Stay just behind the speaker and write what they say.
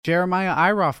Jeremiah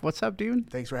Iroff, what's up, dude?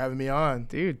 Thanks for having me on.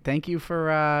 Dude, thank you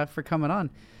for coming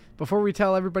on. Before we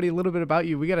tell everybody a little bit about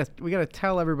you, we gotta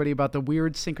tell everybody about the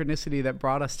weird synchronicity that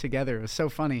brought us together. It was so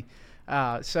funny.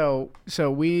 So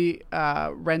we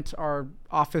rent our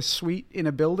office suite in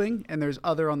a building, and there's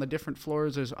other on the different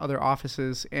floors. There's other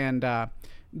offices, and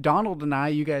Donald and I,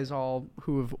 you guys all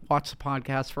who have watched the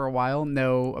podcast for a while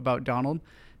know about Donald.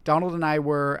 Donald and I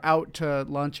were out to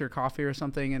lunch or coffee or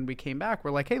something, and we came back. We're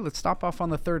like, hey, let's stop off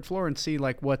on the third floor and see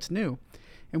like what's new.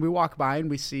 And we walk by and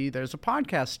we see there's a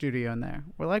podcast studio in there.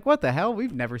 We're like, what the hell?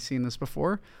 We've never seen this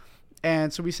before.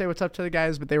 And so we say what's up to the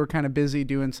guys, but they were kind of busy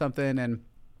doing something. And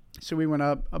so we went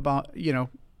up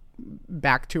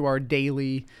back to our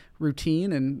daily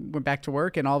routine and went back to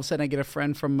work. And all of a sudden I get a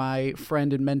friend from my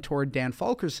friend and mentor, Dan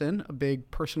Fulkerson, a big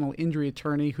personal injury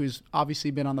attorney who's obviously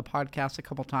been on the podcast a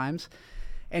couple times.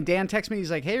 And Dan texts me.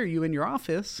 He's like, hey, are you in your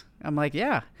office? I'm like,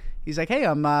 yeah. He's like, hey,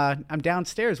 I'm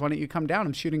downstairs. Why don't you come down?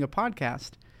 I'm shooting a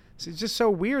podcast. So it's just so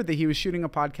weird that he was shooting a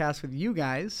podcast with you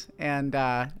guys. And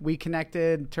we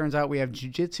connected. Turns out we have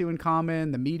jiu-jitsu in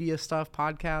common, the media stuff,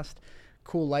 podcast,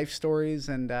 cool life stories.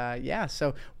 And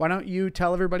so why don't you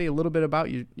tell everybody a little bit about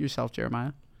yourself,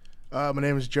 Jeremiah? My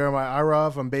name is Jeremiah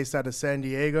Iroff. I'm based out of San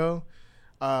Diego.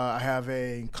 I have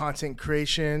a content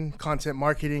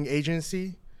marketing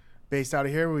agency based out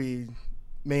of here. We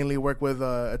mainly work with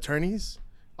attorneys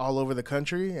all over the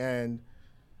country, and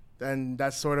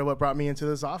that's sort of what brought me into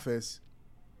this office.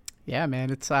 Yeah, man,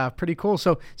 it's pretty cool.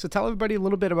 So tell everybody a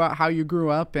little bit about how you grew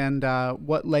up and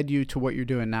what led you to what you're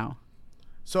doing now.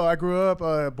 So I grew up,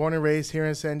 born and raised here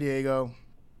in San Diego,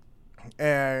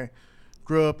 and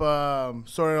grew up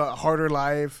sort of a harder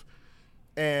life.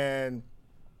 And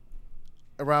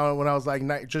around when I was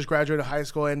like just graduated high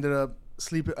school, ended up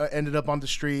on the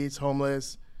streets,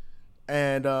 homeless,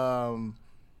 and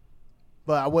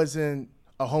but I wasn't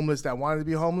a homeless that wanted to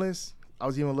be homeless. I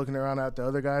was even looking around at the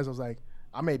other guys. I was like,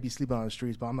 I may be sleeping on the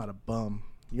streets, but I'm not a bum.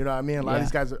 You know what I mean? A lot of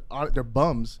these guys they're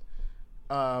bums,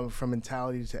 from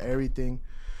mentality to everything.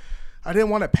 I didn't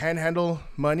want to panhandle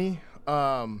money.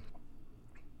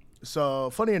 So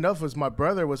funny enough was my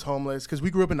brother was homeless because we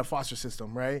grew up in the foster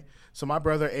system, right? So my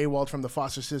brother AWOL'd from the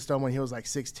foster system when he was like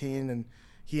 16, and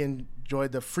he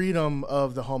enjoyed the freedom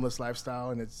of the homeless lifestyle,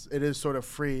 and it is sort of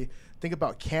free. Think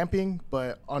about camping,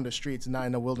 but on the streets, not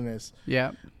in the wilderness.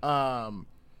 Yeah.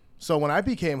 So when I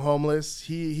became homeless,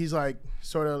 he's like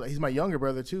he's my younger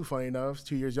brother too. Funny enough,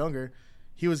 2 years younger.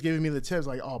 He was giving me the tips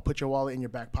like, oh, put your wallet in your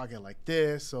back pocket like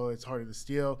this, so it's harder to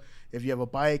steal. If you have a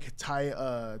bike, tie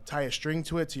a string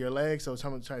to it to your leg, so if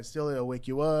someone tries to steal it, it'll wake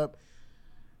you up.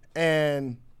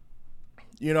 And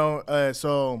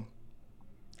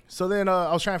So then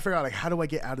I was trying to figure out, like, how do I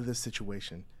get out of this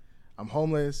situation? I'm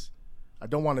homeless. I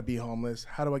don't want to be homeless.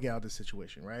 How do I get out of this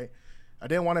situation, right? I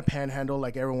didn't want to panhandle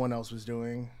like everyone else was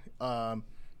doing,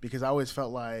 because I always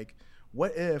felt like,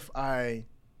 what if I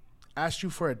asked you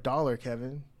for $1,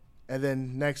 Kevin, and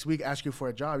then next week ask you for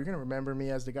a job? You're going to remember me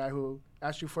as the guy who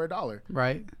asked you for $1.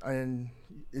 Right. And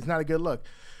it's not a good look.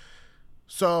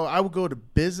 So I would go to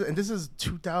business, and this is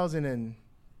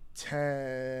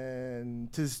 2009,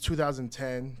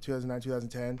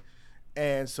 2010.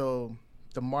 And so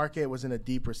the market was in a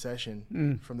deep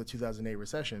recession from the 2008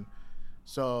 recession.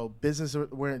 So business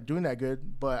weren't doing that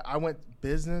good, but I went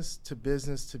business to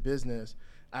business,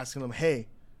 asking them, hey,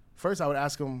 first I would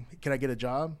ask them, can I get a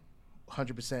job?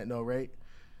 100% no rate.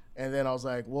 And then I was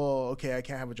like, well, okay, I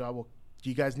can't have a job. Well, do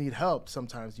you guys need help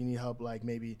sometimes? Do you need help like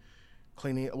maybe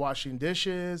washing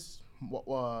dishes,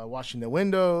 washing the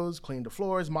windows, cleaning the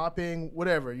floors, mopping,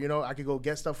 whatever, I could go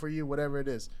get stuff for you, whatever it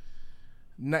is.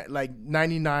 Like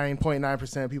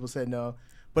 99.9% of people said no.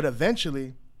 But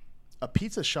eventually a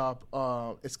pizza shop,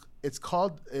 it's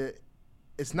called,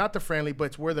 it's not the Friendly, but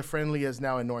it's where the Friendly is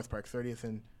now in North Park, 30th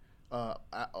and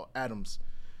Adams.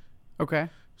 Okay.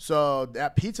 So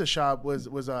that pizza shop was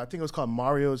I think it was called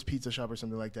Mario's Pizza Shop or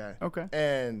something like that. Okay.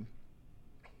 And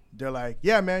they're like,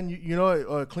 yeah, man,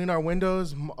 clean our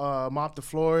windows, mop the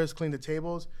floors, clean the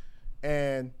tables.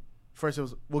 And first it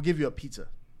was, we'll give you a pizza.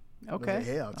 Okay. Like,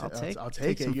 hey, I'll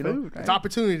take it. Food, right? It's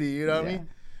opportunity. You know what I mean?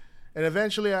 And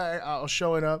eventually I was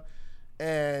showing up,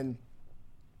 and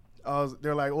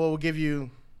they're like, well, we'll give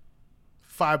you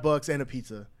 $5 and a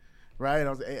pizza, right? And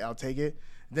I was like, hey, I'll take it.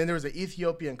 Then there was an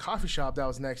Ethiopian coffee shop that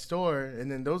was next door,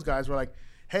 and then those guys were like,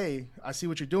 hey, I see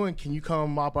what you're doing. Can you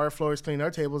come mop our floors, clean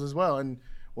our tables as well? And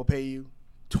we'll pay you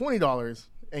 $20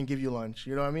 and give you lunch.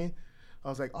 You know what I mean? I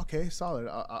was like, okay, solid.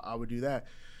 I would do that.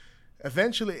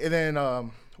 Eventually, and then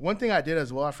one thing I did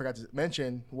as well, I forgot to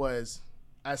mention, was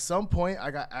at some point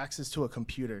I got access to a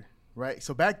computer, right?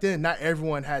 So back then, not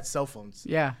everyone had cell phones.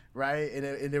 Yeah. Right?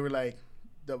 And they were like,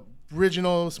 the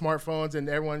original smartphones, and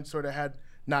everyone sort of had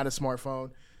not a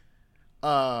smartphone.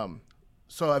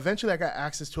 So eventually I got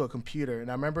access to a computer, and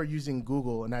I remember using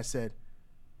Google, and I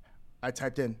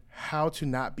typed in how to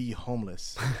not be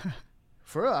homeless.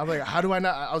 For real. I'm like, how do I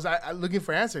not? I was looking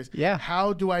for answers. Yeah.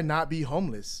 How do I not be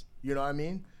homeless? You know what I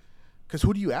mean? Because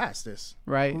who do you ask this?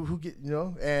 Right. Who get, you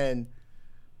know? And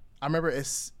I remember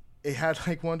it had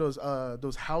like one of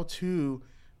those how-to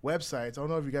websites. I don't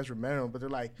know if you guys remember them, but they're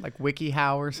like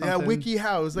WikiHow or something. Yeah,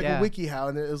 WikiHow. It was like a WikiHow,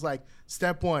 and it was like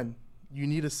step 1, you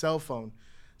need a cell phone.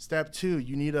 Step 2,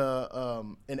 you need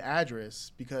an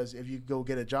address, because if you go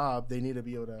get a job, they need to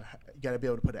be able to. You got to be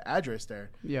able to put an address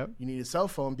there. Yep. You need a cell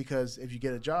phone, because if you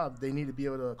get a job, they need to be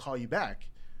able to call you back.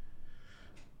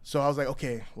 So I was like,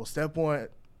 okay, well, step 1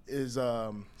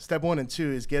 and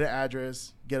 2 is get an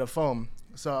address, get a phone.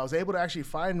 So I was able to actually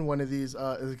find one of these,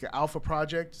 like an Alpha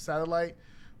Project satellite,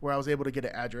 where I was able to get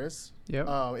an address. Yep.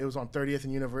 It was on 30th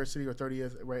and University, or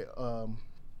 30th right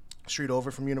street over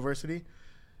from University,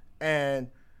 and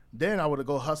then I would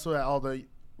go hustle at all the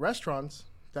restaurants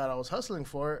that I was hustling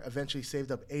for. Eventually saved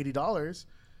up $80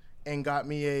 and got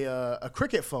me a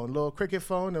Cricket phone, little Cricket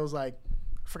phone. It was like,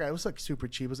 I forgot, it was like super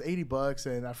cheap. It was $80,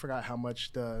 and I forgot how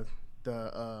much the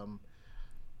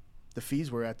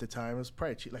fees were at the time. It was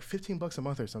probably cheap, like $15 a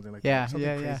month or something like that.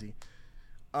 Something crazy.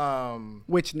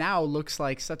 Which now looks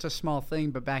like such a small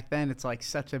thing, but back then it's like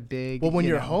such a big. Well, when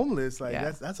you're homeless, like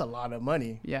that's a lot of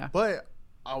money. Yeah. But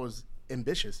I was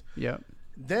ambitious. Yep.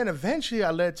 Then eventually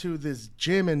I led to this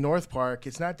gym in North Park.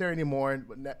 It's not there anymore.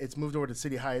 It's moved over to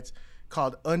City Heights,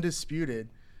 called Undisputed.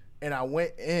 And I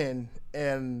went in,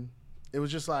 and it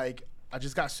was just like, I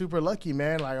just got super lucky,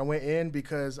 man. Like, I went in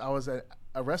because I was a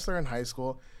wrestler in high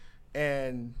school.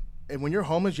 And when you're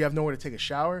homeless, you have nowhere to take a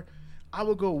shower. I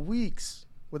would go weeks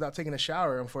without taking a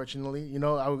shower, unfortunately. You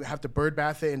know, I would have to bird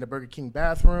bath it in the Burger King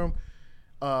bathroom.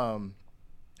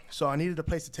 So I needed a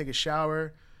place to take a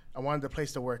shower. I wanted a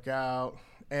place to work out.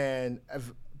 And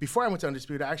before I went to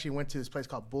Undisputed, I actually went to this place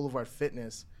called Boulevard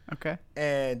Fitness. Okay.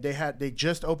 And they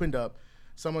just opened up.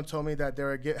 Someone told me that they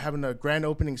were having a grand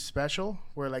opening special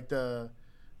where I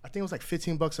think it was like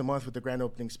 $15 a month with the grand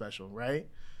opening special, right?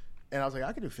 And I was like,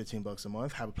 I could do $15 a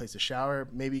month, have a place to shower,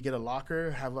 maybe get a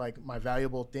locker, have like my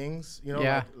valuable things, you know,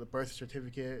 like the birth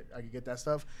certificate, I could get that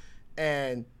stuff.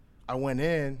 And I went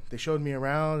in, they showed me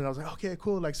around, and I was like, okay,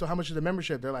 cool. Like, so how much is the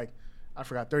membership? They're like, I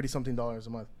forgot, $30-something a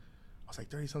month. I was like,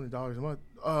 $30-something a month?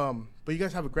 But you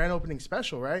guys have a grand opening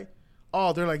special, right?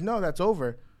 Oh, they're like, no, that's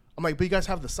over. I'm like, but you guys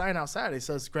have the sign outside. It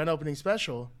says grand opening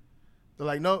special. They're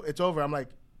like, no, it's over. I'm like,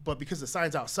 but because the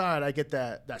sign's outside, I get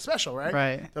that special, right?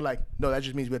 Right. They're like, no, that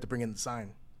just means we have to bring in the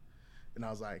sign. And I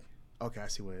was like, okay, I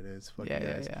see what it is. Fuck you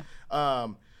guys. Yeah.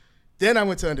 Then I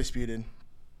went to Undisputed,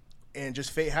 and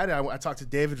just fate had it. I talked to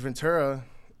David Ventura,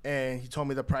 and he told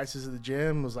me the prices of the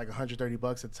gym was like $130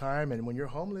 at the time. And when you're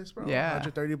homeless, bro,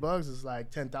 $130 is like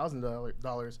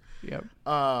 $10,000. Yep.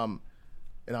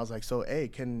 And I was like, so, hey,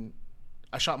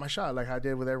 I shot my shot like I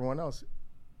did with everyone else.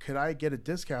 Could I get a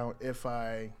discount if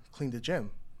I clean the gym?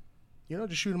 You know,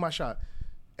 just shooting my shot.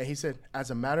 And he said,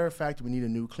 as a matter of fact, we need a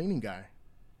new cleaning guy.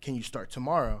 Can you start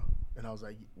tomorrow? And I was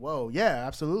like, whoa, yeah,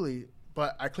 absolutely.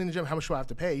 But I clean the gym. How much do I have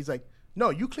to pay? He's like, no,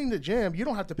 you clean the gym. You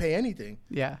don't have to pay anything.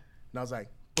 Yeah. And I was like,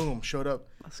 boom, showed up.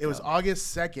 Let's it was go.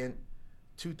 August 2nd,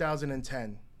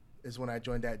 2010 is when I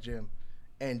joined that gym.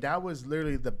 And that was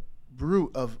literally the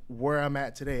root of where I'm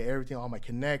at today. Everything, all my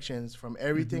connections, from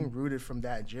everything rooted from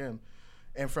that gym.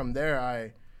 And from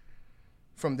there,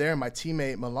 my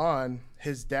teammate Milan,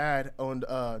 his dad owned,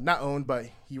 but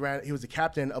he was the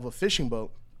captain of a fishing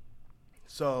boat.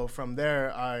 So from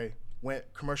there, I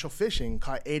went commercial fishing,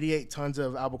 caught 88 tons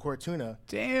of albacore tuna.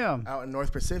 Damn. Out in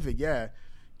North Pacific, yeah.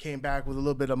 Came back with a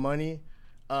little bit of money.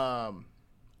 I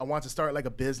wanted to start like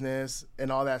a business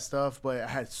and all that stuff, but I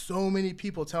had so many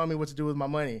people telling me what to do with my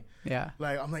money. Yeah.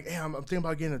 Like, I'm like, hey, I'm thinking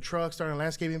about getting a truck, starting a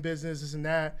landscaping business, this and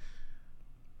that.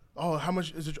 Oh, how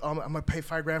much is it? I'm gonna pay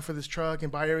 $5,000 for this truck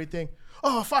and buy everything.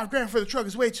 Oh, $5,000 for the truck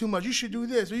is way too much. You should do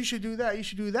this, or you should do that. You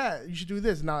should do that. You should do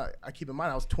this. Now, I keep in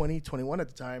mind I was 20, 21 at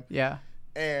the time. Yeah.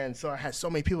 And so I had so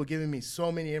many people giving me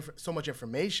so much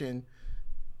information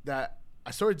that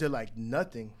I sort of did like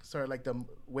nothing. Sort of like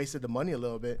wasted the money a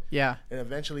little bit. Yeah. And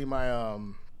eventually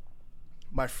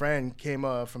my friend came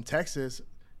from Texas.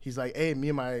 He's like, hey, me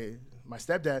and my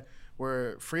stepdad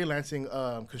were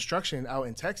freelancing construction out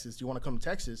in Texas. Do you want to come to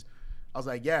Texas? I was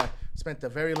like, yeah. Spent the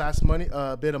very last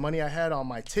bit of money I had on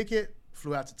my ticket,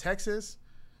 flew out to Texas,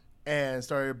 and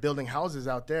started building houses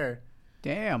out there.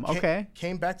 Damn. Okay.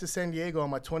 Came back to San Diego on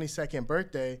my 22nd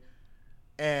birthday,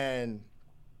 and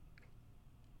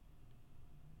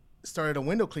started a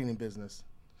window cleaning business.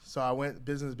 So I went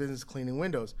business cleaning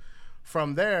windows.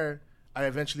 From there, I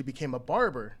eventually became a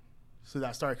barber. So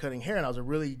I started cutting hair, and I was a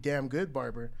really damn good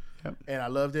barber. Yep. And I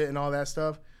loved it and all that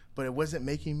stuff. But it wasn't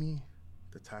making me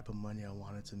the type of money I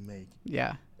wanted to make.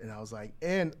 Yeah. And I was like,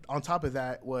 and on top of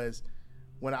that was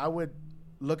when I would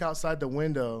look outside the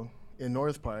window in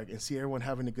North Park and see everyone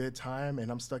having a good time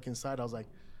and I'm stuck inside, I was like,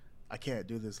 I can't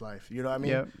do this life. You know what I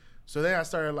mean? Yep. So then I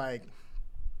started like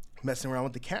messing around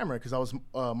with the camera because I was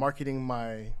marketing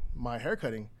my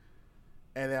haircutting.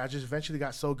 And then I just eventually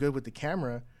got so good with the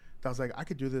camera that I was like, I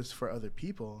could do this for other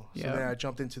people. So then I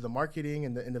jumped into the marketing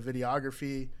and the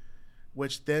videography,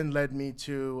 which then led me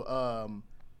to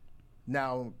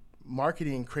now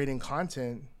marketing, creating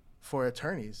content for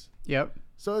attorneys. Yep.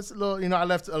 So it's a little, I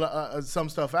left some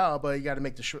stuff out, but you got to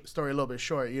make the story a little bit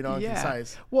short, and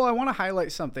concise. Well, I want to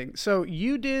highlight something. So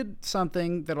you did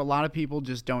something that a lot of people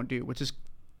just don't do, which is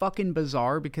fucking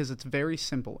bizarre because it's very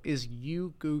simple, is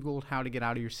you Googled how to get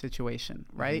out of your situation,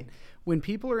 right? Mm-hmm. When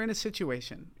people are in a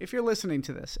situation, if you're listening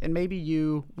to this and maybe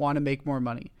you want to make more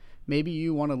money, maybe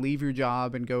you want to leave your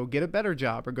job and go get a better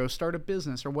job or go start a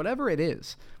business or whatever it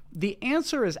is, the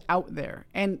answer is out there.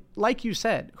 And like you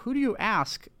said, who do you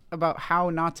ask about how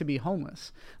not to be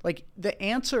homeless? Like, the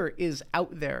answer is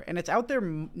out there, and it's out there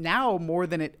now more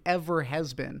than it ever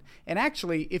has been. And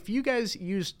actually, if you guys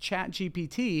use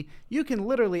ChatGPT, you can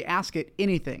literally ask it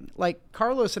anything. Like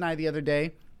Carlos and I the other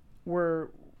day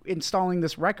were installing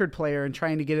this record player and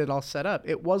trying to get it all set up.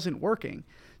 It wasn't working.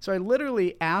 So I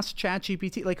literally asked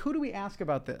ChatGPT, like, who do we ask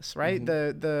about this, right?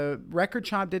 Mm-hmm. The record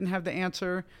shop didn't have the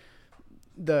answer.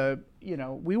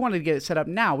 We wanted to get it set up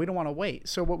now. We don't want to wait.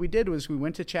 So what we did was we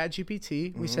went to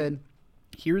ChatGPT. We said,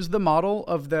 here's the model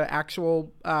of the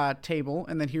actual table,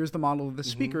 and then here's the model of the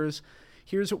speakers.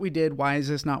 Here's what we did. Why is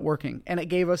this not working? And it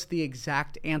gave us the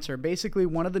exact answer. Basically,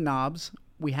 one of the knobs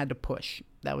we had to push.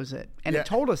 That was it. And it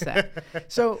told us that.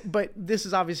 So, but this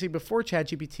is obviously before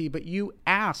ChatGPT, but you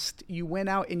went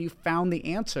out and you found the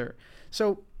answer.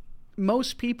 So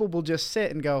most people will just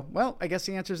sit and go, well, I guess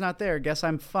the answer's not there. Guess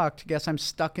I'm fucked. Guess I'm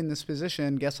stuck in this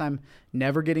position. Guess I'm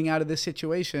never getting out of this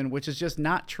situation, which is just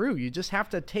not true. You just have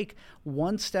to take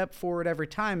one step forward every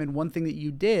time. And one thing that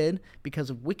you did because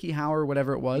of WikiHow or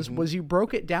whatever it was you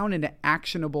broke it down into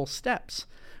actionable steps.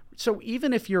 So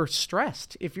even if you're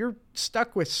stressed, if you're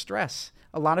stuck with stress,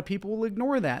 a lot of people will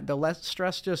ignore that. They'll let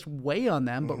stress just weigh on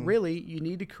them. But really, you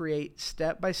need to create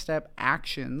step-by-step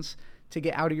actions to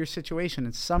get out of your situation,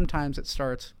 and sometimes it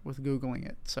starts with Googling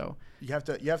it. So you have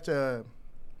to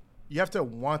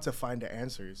want to find the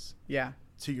answers. Yeah.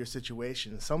 To your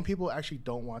situation. Some people actually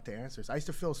don't want the answers. I used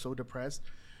to feel so depressed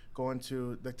going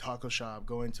to the taco shop,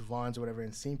 going to Vaughn's or whatever,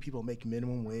 and seeing people make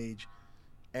minimum wage,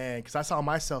 and because I saw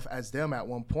myself as them at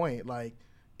one point, like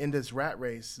in this rat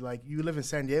race. Like, you live in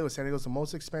San Diego. San Diego's the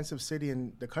most expensive city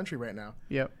in the country right now.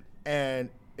 Yep. And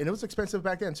it was expensive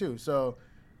back then too. So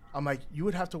I'm like, you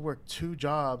would have to work 2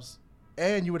 jobs,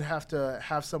 and you would have to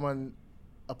have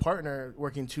a partner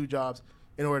working 2 jobs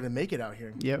in order to make it out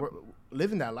here. Yep.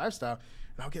 Living that lifestyle.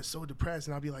 And I'll get so depressed,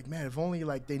 and I'll be like, man, if only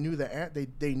like they knew that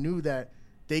they knew that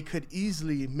they could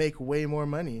easily make way more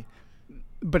money.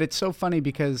 But it's so funny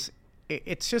because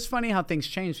it's just funny how things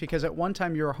change, because at one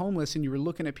time you were homeless and you were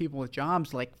looking at people with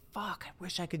jobs like, fuck, I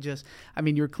wish I could you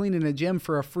were cleaning a gym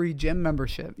for a free gym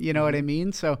membership. You know what I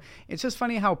mean? So it's just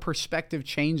funny how perspective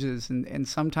changes. And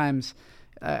sometimes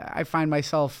I find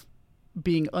myself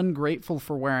being ungrateful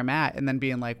for where I'm at and then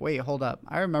being like, wait, hold up.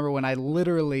 I remember when I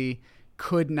literally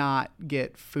could not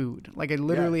get food. Like, I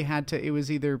literally had to, it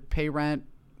was either pay rent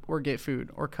or get food,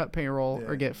 or cut payroll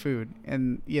or get food.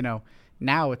 And,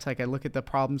 now it's like I look at the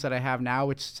problems that I have now,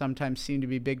 which sometimes seem to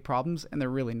be big problems, and they're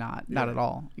really not at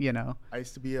all, I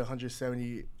used to be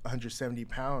 170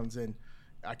 pounds, and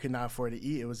I could not afford to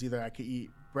eat. It was either I could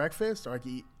eat breakfast or I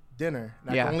could eat dinner.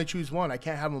 And I could only choose one. I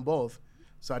can't have them both.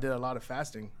 So I did a lot of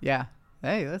fasting. Yeah.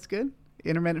 Hey, that's good.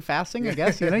 Intermittent fasting, I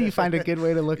guess. You find a good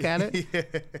way to look at it. Yeah.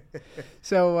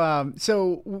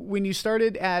 So when you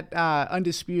started at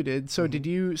Undisputed, so did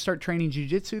you start training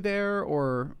jiu-jitsu there,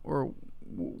 or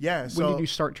yeah? So when did you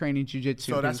start training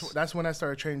jiu-jitsu? So that's when I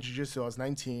started training jiu-jitsu. I was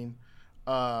 19.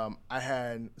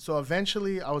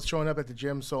 Eventually I was showing up at the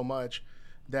gym so much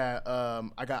that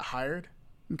I got hired.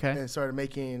 Okay. And started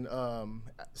making a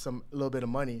little bit of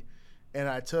money, and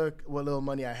I took what little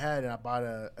money I had and I bought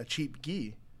a cheap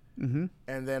gi. And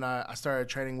then I started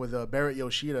training with Barrett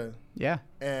Yoshida. Yeah.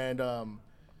 And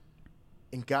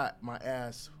got my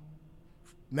ass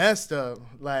messed up.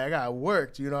 Like, I got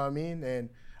worked, you know what I mean? And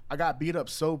I got beat up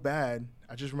so bad.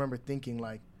 I just remember thinking,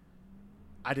 like,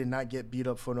 I did not get beat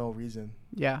up for no reason.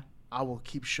 Yeah. I will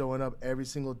keep showing up every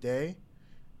single day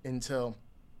until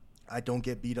I don't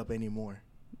get beat up anymore.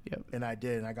 Yep. And I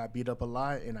did. And I got beat up a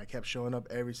lot, and I kept showing up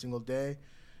every single day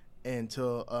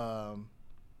until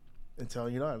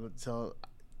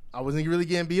I wasn't really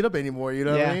getting beat up anymore. You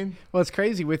know what I mean? Well, it's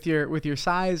crazy with your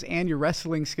size and your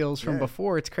wrestling skills from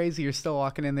before. It's crazy you're still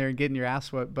walking in there and getting your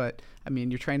ass whipped. But I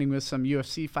mean, you're training with some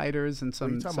UFC fighters and some.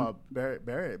 What are you talking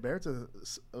about?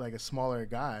 Barrett's like a smaller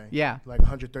guy. Yeah. Like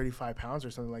 135 pounds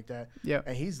or something like that. Yeah.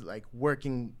 And he's like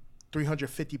working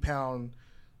 350-pound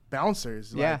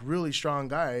bouncers, like really strong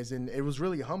guys. And it was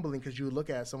really humbling because you would look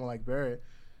at someone like Barrett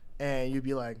and you'd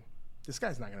be like, this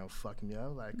guy's not gonna fuck me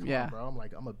up. Like, come on, bro.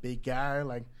 I'm a big guy.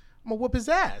 Like, I'm gonna whoop his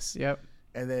ass. Yep.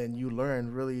 And then you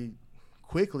learn really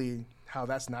quickly how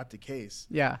that's not the case.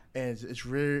 Yeah. And it's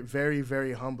really very,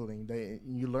 very humbling.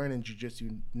 You learn in jiu-jitsu,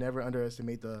 never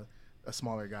underestimate a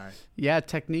smaller guy. Yeah,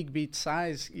 technique beats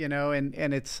size,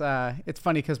 and it's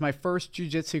funny because my first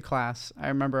jiu-jitsu class, I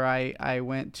remember I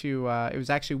went to it was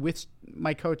actually with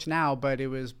my coach now, but it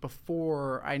was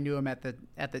before I knew him at the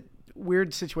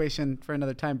weird situation for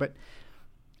another time. But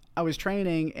I was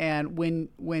training, and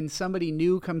when somebody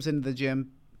new comes into the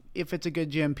gym, if it's a good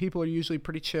gym, people are usually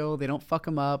pretty chill. They don't fuck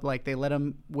them up. Like, they let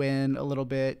them win a little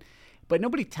bit, but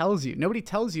nobody tells you,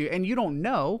 and you don't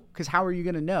know, because how are you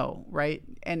going to know, right?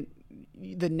 And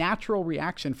the natural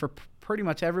reaction for pretty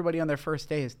much everybody on their first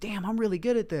day is, damn, I'm really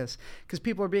good at this, because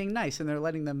people are being nice and they're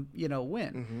letting them, win.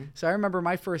 Mm-hmm. So I remember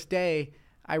my first day,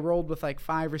 I rolled with like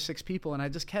 5 or 6 people, and I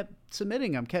just kept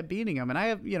submitting them, kept beating them. And I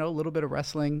have, a little bit of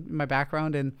wrestling in my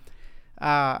background, and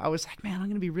I was like, man, I'm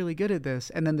going to be really good at this.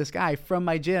 And then this guy from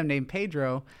my gym named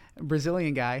Pedro, a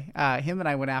Brazilian guy, him and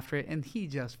I went after it, and he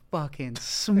just fucking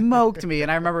smoked me.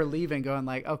 And I remember leaving going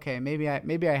like, okay, maybe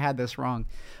I had this wrong.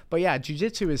 But yeah,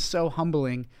 jiu-jitsu is so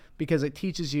humbling because it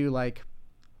teaches you, like,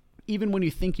 even when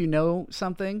you think you know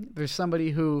something, there's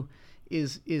somebody who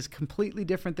is completely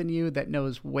different than you that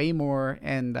knows way more.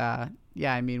 And I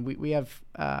mean, we have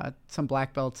some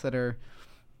black belts that are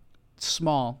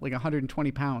small, like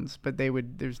 120 pounds, but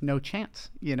there's no chance,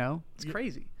 it's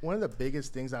crazy. One of the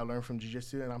biggest things I learned from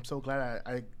jiu-jitsu, and I'm so glad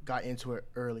I got into it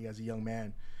early as a young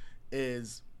man,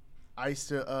 is I used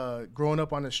to, growing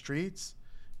up on the streets,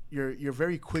 you're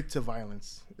very quick to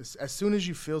violence. As soon as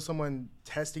you feel someone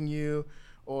testing you,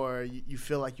 or you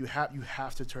feel like you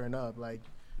have to turn up, like,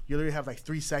 you literally have like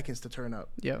 3 seconds to turn up.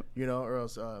 Yeah. Or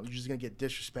else you're just gonna get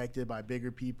disrespected by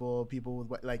bigger people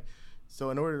with like. So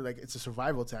in order, like, it's a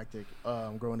survival tactic,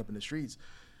 growing up in the streets.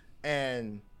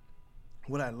 And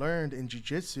what I learned in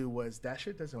jiu-jitsu was that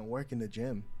shit doesn't work in the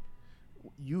gym.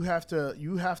 You have to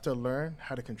learn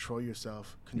how to control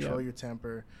yourself, control your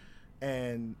temper.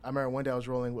 And I remember one day I was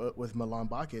rolling with Milan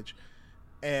Bakic,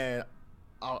 and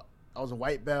I was a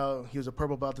white belt. He was a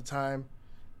purple belt at the time.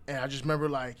 And I just remember,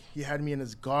 like, he had me in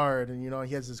his guard, and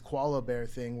he has this koala bear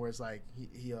thing where it's like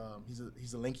he's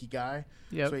a lanky guy.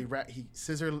 Yep. So he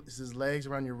scissors his legs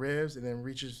around your ribs and then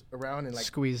reaches around and like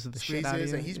squeezes the shit out of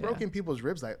you. And he's broken people's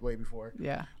ribs that way before.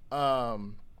 Yeah.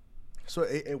 So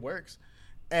it works.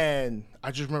 And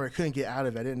I just remember I couldn't get out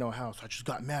of it. I didn't know how, so I just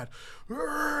got mad.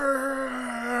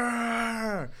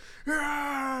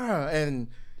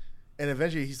 And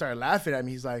eventually he started laughing at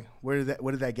me. He's like, what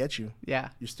did that get you? Yeah.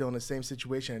 You're still in the same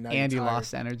situation. And now and you're tired. You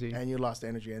lost energy. And you lost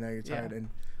energy. And now you're tired. Yeah. And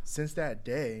since that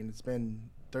day, and it's been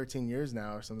 13 years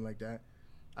now or something like that,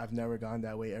 I've never gone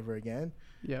that way ever again.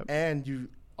 Yep. And you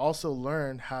also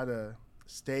learn how to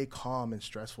stay calm in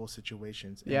stressful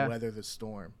situations and weather the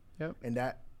storm. Yep. And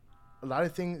that a lot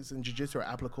of things in jiu-jitsu are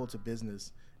applicable to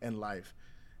business and life.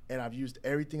 And I've used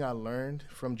everything I learned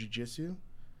from jiu-jitsu,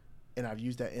 and I've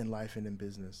used that in life and in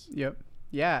business. Yep.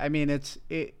 Yeah. I mean,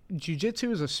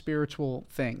 jiu-jitsu is a spiritual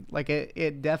thing. Like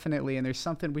it definitely, and there's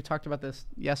something, we talked about this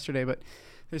yesterday, but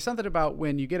there's something about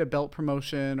when you get a belt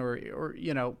promotion or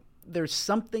there's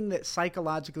something that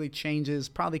psychologically changes,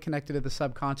 probably connected to the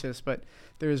subconscious, but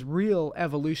there's real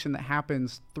evolution that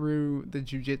happens through the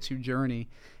jiu-jitsu journey.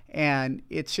 And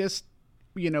it's just,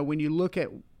 when you look at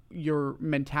your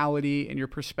mentality and your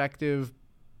perspective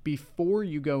before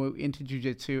you go into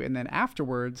jiu-jitsu and then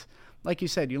afterwards, like you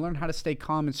said, you learn how to stay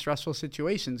calm in stressful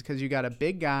situations because you got a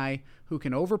big guy who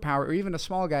can overpower, or even a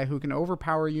small guy who can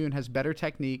overpower you and has better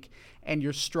technique, and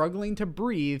you're struggling to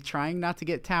breathe, trying not to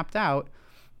get tapped out.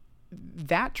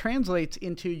 That translates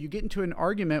into, you get into an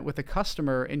argument with a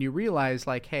customer and you realize,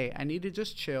 like, hey, I need to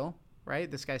just chill,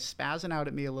 right? This guy's spazzing out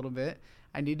at me a little bit.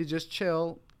 I need to just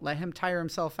chill, let him tire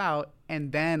himself out,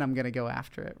 and then I'm going to go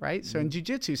after it, right? So in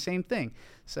jiu-jitsu, same thing.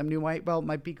 Some new white belt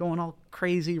might be going all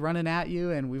crazy, running at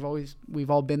you, and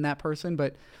we've all been that person,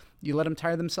 but you let them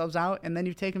tire themselves out, and then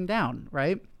you take them down,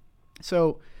 right?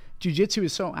 So jiu-jitsu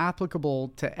is so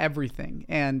applicable to everything.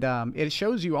 And it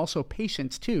shows you also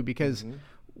patience too, because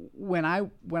when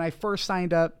I first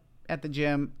signed up at the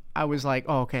gym, I was like,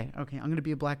 oh, okay, I'm going to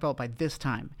be a black belt by this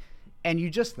time. And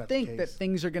you just think that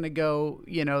things are going to go,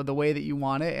 the way that you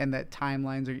want it, and that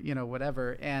timelines are,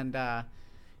 whatever. And,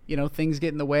 things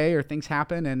get in the way or things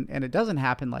happen, and it doesn't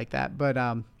happen like that. But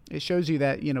it shows you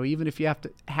that, even if you have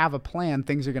to have a plan,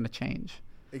 things are going to change.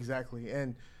 Exactly.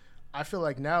 And I feel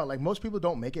like now, like, most people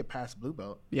don't make it past blue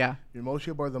belt. Yeah. Most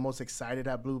people are the most excited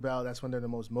at blue belt. That's when they're the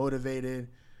most motivated.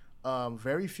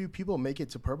 Very few people make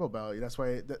it to purple belt. That's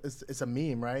why it's a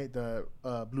meme, right? The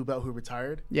blue belt who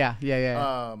retired. Yeah.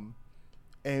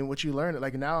 And what you learn,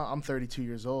 like, now I'm 32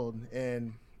 years old,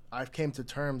 and I've came to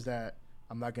terms that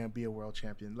I'm not going to be a world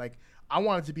champion. Like, I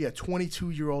wanted to be a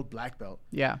 22-year-old black belt.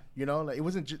 Yeah. Like, it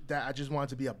wasn't that I just wanted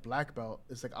to be a black belt.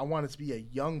 It's like I wanted to be a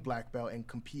young black belt and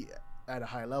compete at a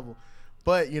high level.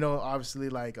 But, obviously,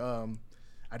 like, I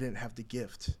didn't have the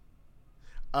gift.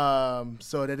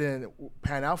 So that didn't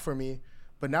pan out for me.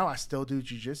 But now I still do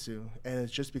jiu-jitsu, and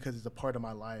it's just because it's a part of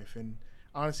my life. And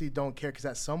honestly, don't care, because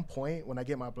at some point when I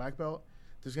get my black belt,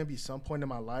 there's going to be some point in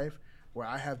my life where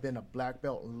I have been a black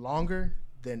belt longer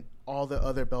than all the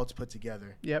other belts put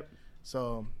together. Yep.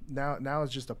 So now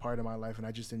it's just a part of my life, and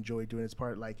I just enjoy doing it. It's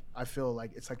part, like, I feel like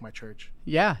it's like my church.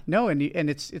 Yeah, no, and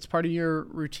it's part of your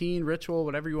routine, ritual,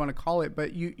 whatever you want to call it.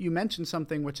 But you mentioned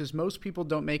something, which is most people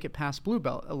don't make it past blue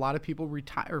belt. A lot of people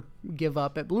retire, give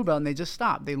up at blue belt, and they just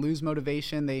stop. They lose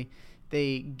motivation.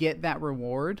 They get that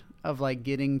reward of, like,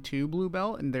 getting to blue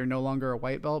belt, and they're no longer a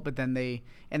white belt. But then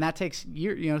and that takes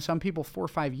years. Some people 4 or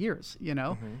 5 years.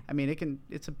 I mean,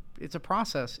 it's a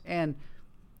process, and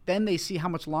then they see how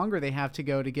much longer they have to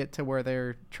go to get to where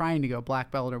they're trying to go, black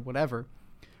belt or whatever.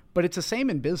 But it's the same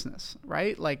in business,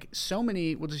 right? Like, so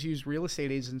many, we'll just use real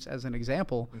estate agents as an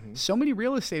example. So many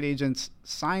real estate agents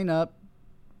sign up,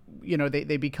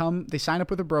 they sign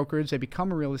up with a brokerage, they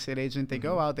become a real estate agent, they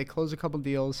go out, they close a couple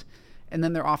deals, and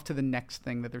then they're off to the next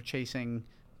thing that they're chasing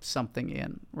something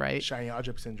in, right? Shiny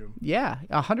object syndrome. Yeah,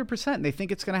 100%. They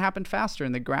think it's going to happen faster,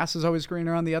 and the grass is always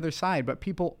greener on the other side. But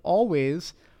people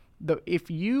always,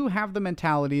 if you have the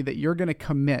mentality that you're going to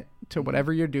commit to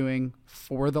whatever you're doing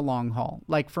for the long haul,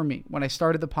 like for me, when I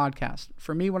started the podcast,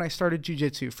 for me, when I started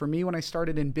jiu-jitsu, for me, when I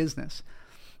started in business,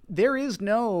 there is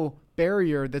no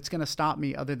barrier that's going to stop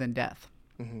me other than death.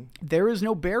 There is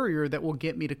no barrier that will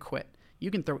get me to quit. You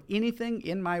can throw anything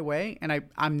in my way, and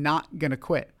I'm not going to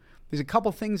quit. There's a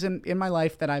couple things in my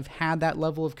life that I've had that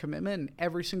level of commitment, and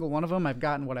every single one of them, I've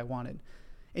gotten what I wanted.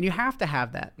 And you have to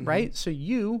have that, right? So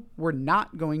you were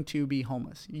not going to be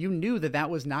homeless. You knew that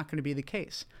was not going to be the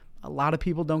case. A lot of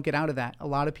people don't get out of that. A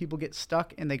lot of people get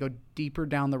stuck, and they go deeper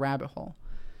down the rabbit hole.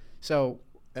 So,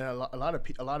 and a lot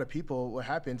of people, what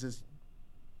happens is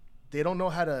they don't know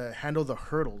how to handle the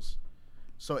hurdles.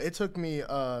 So it took me,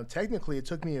 technically,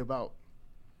 about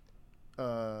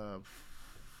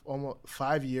almost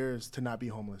 5 years to not be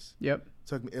homeless. Yep.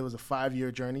 It was a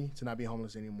 5-year journey to not be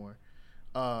homeless anymore.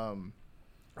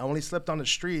 I only slept on the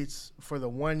streets for the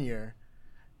 1 year,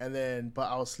 but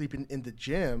I was sleeping in the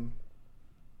gym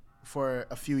for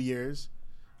a few years.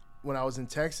 When I was in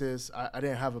Texas, I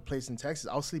didn't have a place in Texas.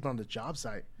 I was sleeping on the job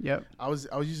site. Yep. I was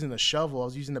using a shovel. I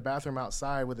was using the bathroom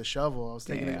outside with a shovel. I was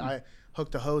taking it. I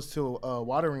hooked a hose to a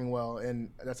watering well,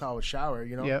 and that's how I would shower.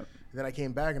 Yep. And then I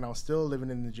came back, and I was still living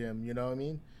in the gym. You know what I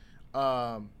mean?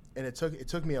 And it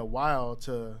took me a while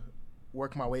to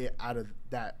work my way out of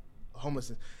that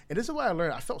homelessness. And this is what I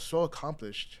learned. I felt so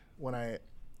accomplished when I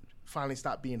finally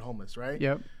stopped being homeless. Right?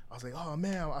 Yep. I was like, oh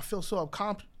man, I feel so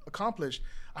accomplished.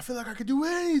 I feel like I could do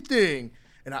anything.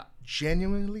 And I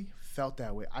genuinely felt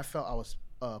that way. I felt I was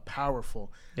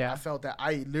powerful. Yeah. I felt that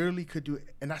I literally could do it.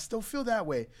 And I still feel that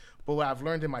way. But what I've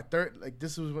learned in my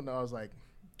this was when I was like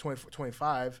 24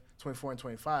 and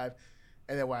 25.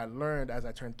 And then what I learned as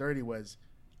I turned 30 was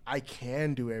I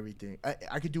can do everything.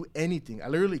 I could do anything. I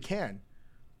literally can.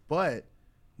 But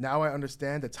now I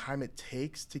understand the time it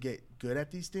takes to get good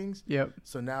at these things. Yep.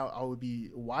 So now I would be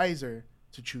wiser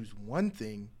to choose one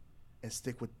thing and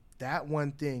stick with that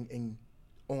one thing and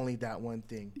only that one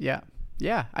thing. Yeah.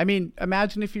 Yeah. I mean,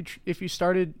 imagine if you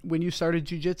started when you started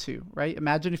jiu-jitsu, right?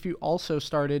 Imagine if you also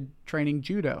started training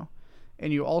judo,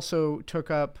 and you also took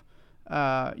up,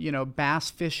 bass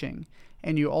fishing,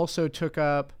 and you also took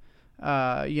up,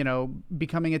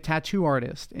 becoming a tattoo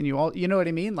artist, and you know what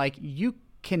I mean? Like, you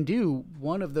can do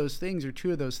one of those things or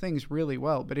two of those things really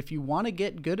well. But if you want to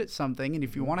get good at something, and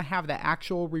if you want to have the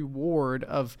actual reward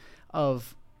of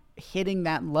hitting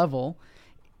that level,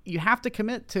 you have to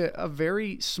commit to a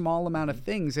very small amount of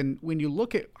things. And when you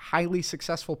look at highly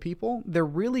successful people, they're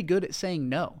really good at saying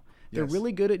no. They're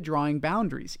really good at drawing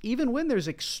boundaries, even when there's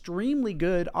extremely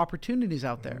good opportunities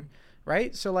out there,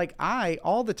 right? So like I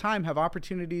all the time have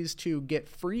opportunities to get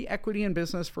free equity in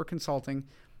business for consulting.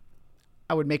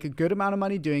 I would make a good amount of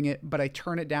money doing it, but I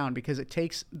turn it down because it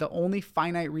takes the only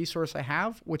finite resource I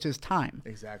have, which is time.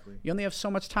 Exactly. You only have so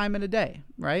much time in a day,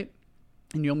 right?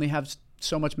 And you only have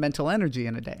so much mental energy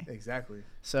in a day. Exactly.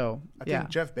 So I think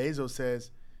Jeff Bezos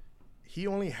says he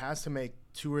only has to make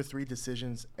 2 or 3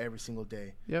 decisions every single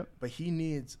day. Yep. But he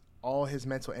needs all his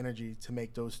mental energy to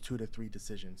make those 2 to 3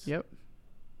 decisions. Yep.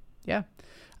 Yeah.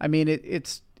 I mean,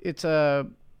 it's a...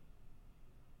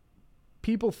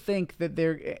 People think that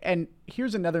they're, and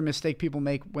here's another mistake people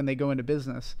make when they go into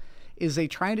business, is they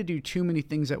try to do too many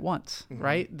things at once,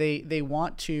 right? They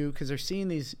want to, because they're seeing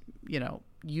these,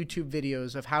 YouTube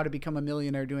videos of how to become a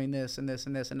millionaire doing this and this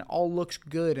and this, and it all looks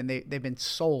good, and they've been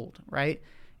sold, right?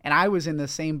 And I was in the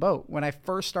same boat. When I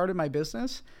first started my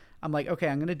business, I'm like, okay,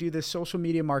 I'm going to do this social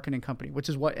media marketing company, which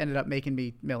is what ended up making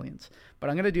me millions. But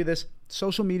I'm going to do this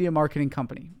social media marketing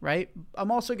company, right?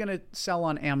 I'm also going to sell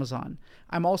on Amazon.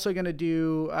 I'm also going to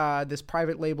do this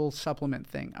private label supplement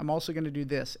thing. I'm also going to do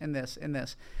this and this and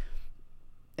this.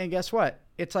 And guess what?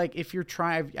 It's like if you're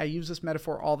trying, I use this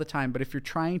metaphor all the time, but if you're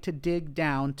trying to dig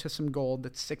down to some gold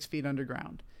that's 6 feet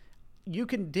underground, you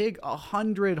can dig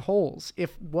 100 holes.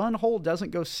 If one hole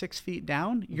doesn't go 6 feet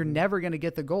down, you're never going to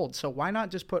get the gold. So why not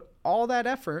just put all that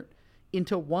effort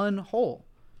into one hole?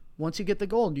 Once you get the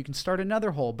gold, you can start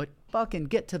another hole, but fucking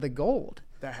get to the gold.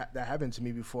 That happened to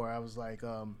me before. I was like,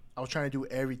 I was trying to do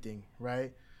everything,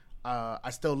 right? I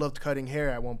still loved cutting hair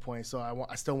at one point, so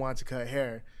I still wanted to cut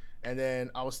hair. And then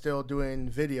I was still doing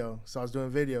video. So I was doing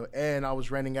video, and I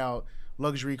was renting out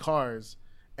luxury cars.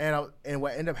 And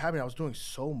what ended up happening, I was doing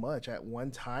so much at one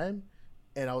time,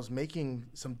 and I was making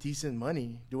some decent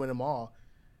money doing them all.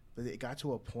 But it got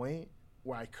to a point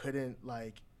where I couldn't,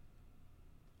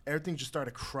 everything just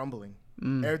started crumbling.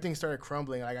 Everything started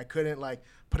crumbling. Like I couldn't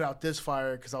put out this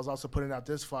fire because I was also putting out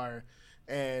this fire.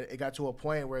 And it got to a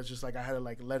point where it's just I had to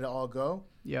let it all go.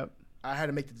 Yep. I had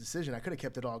to make the decision. I could have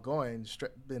kept it all going,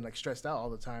 been stressed out all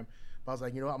the time. But I was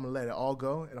like, you know what? I'm going to let it all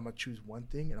go, and I'm going to choose one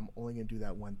thing, and I'm only going to do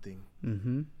that one thing.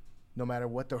 No matter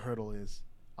what the hurdle is,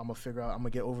 I'm going to figure out, I'm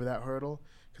going to get over that hurdle.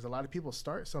 Because a lot of people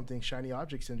start something, shiny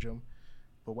object syndrome,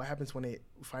 but what happens when they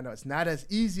find out it's not as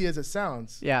easy as it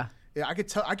sounds? Yeah. I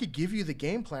could give you the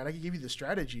game plan. I could give you the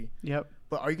strategy. Yep.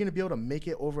 But are you going to be able to make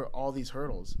it over all these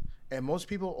hurdles? And most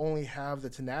people only have the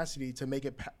tenacity to make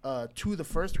it to the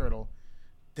first hurdle.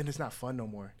 Then it's not fun no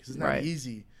more because it's not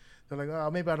easy. They're like,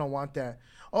 oh, maybe I don't want that.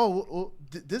 Oh, well,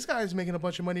 this guy's making a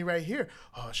bunch of money right here.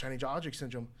 Oh, shiny object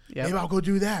syndrome. Yep. Maybe I'll go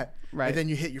do that. Right. And then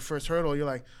you hit your first hurdle. You're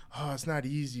like, oh, it's not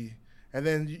easy. And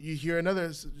then you hear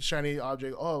another shiny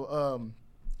object. Oh,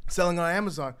 selling on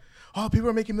Amazon. Oh, people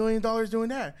are making $1 million doing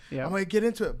that. Yep. I'm going to get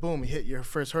into it. Boom, you hit your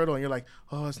first hurdle, and you're like,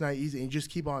 oh, it's not easy. And you just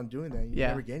keep on doing that. You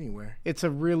never get anywhere. It's a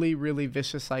really, really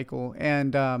vicious cycle.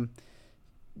 And,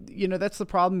 that's the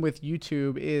problem with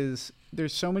YouTube is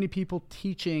there's so many people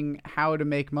teaching how to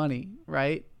make money,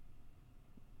 right?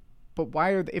 But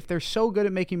if they're so good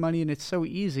at making money and it's so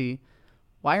easy,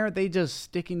 why aren't they just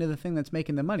sticking to the thing that's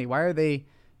making the money? Why are they,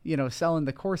 selling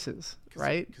the courses,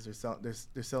 right? Because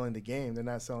they're selling the game. They're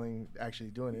not actually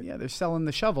doing it. Yeah, they're selling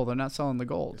the shovel. They're not selling the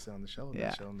gold. They're selling the shovel.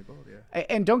 They're selling the gold,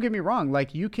 And don't get me wrong.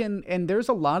 And there's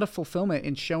a lot of fulfillment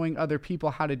in showing other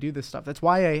people how to do this stuff. That's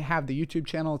why I have the YouTube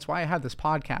channel. It's why I have this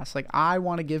podcast. I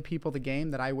want to give people the game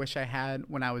that I wish I had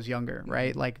when I was younger,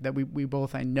 right? That we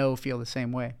both, I know, feel the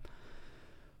same way.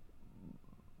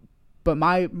 But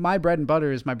my bread and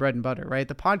butter is my bread and butter, right?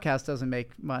 The podcast doesn't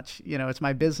make much, it's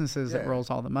my businesses that rolls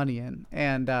all the money in.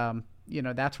 And,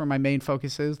 that's where my main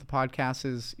focus is. The podcast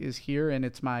is here, and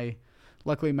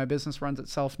luckily my business runs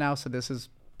itself now. So this is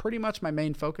pretty much my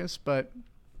main focus, but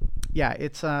yeah,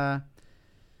 it's, well,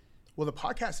 the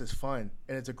podcast is fun,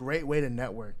 and it's a great way to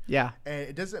network. Yeah. And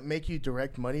it doesn't make you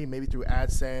direct money, maybe through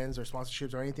AdSense or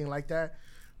sponsorships or anything like that.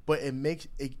 But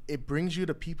it brings you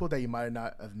to people that you might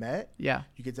not have met. Yeah.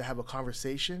 You get to have a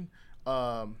conversation.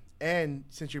 And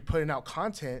since you're putting out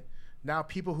content, now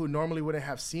people who normally wouldn't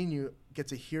have seen you get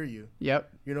to hear you.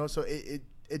 Yep. So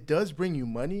it does bring you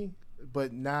money,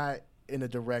 but not in a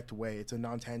direct way. It's a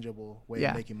non-tangible way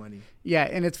of making money. Yeah,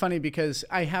 and it's funny because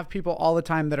I have people all the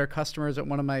time that are customers at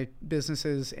one of my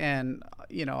businesses, and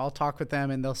I'll talk with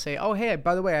them and they'll say, oh, hey,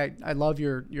 by the way, I love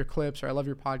your clips, or I love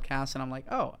your podcast. And I'm like,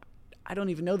 oh, I don't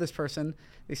even know this person.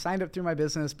 They signed up through my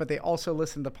business, but they also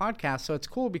listen to the podcast. So it's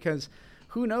cool because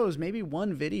who knows, maybe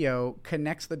one video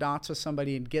connects the dots with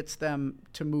somebody and gets them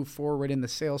to move forward in the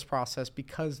sales process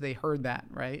because they heard that,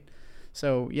 right?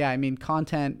 So yeah, I mean,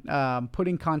 content,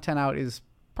 putting content out is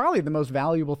probably the most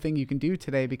valuable thing you can do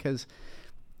today, because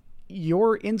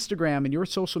your Instagram and your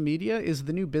social media is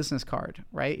the new business card,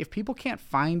 right? If people can't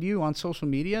find you on social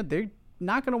media, they're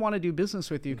not going to want to do business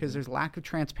with you because there's lack of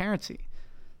transparency.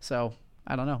 So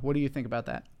I don't know. What do you think about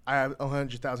that? I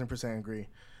 100,000% agree.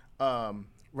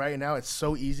 Right now, it's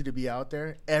so easy to be out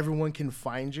there. Everyone can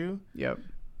find you. Yep.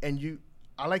 And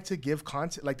I like to give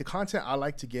content, like the content I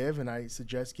like to give, and I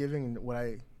suggest giving, and what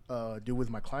I do with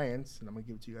my clients, and I'm going to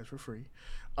give it to you guys for free.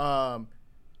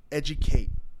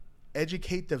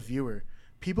 Educate the viewer.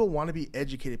 People want to be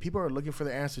educated. People are looking for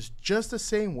the answers. Just the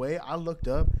same way I looked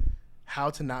up how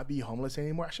to not be homeless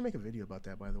anymore. I should make a video about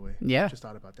that, by the way. Yeah. Just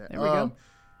thought about that. There we go.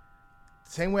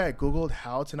 Same way I Googled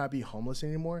how to not be homeless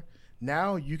anymore.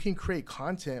 Now you can create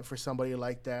content for somebody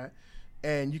like that,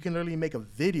 and you can literally make a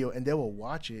video, and they will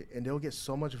watch it, and they'll get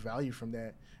so much value from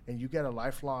that. And you get a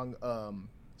lifelong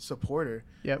supporter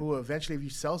who eventually, if you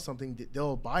sell something,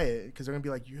 they'll buy it because they're going to be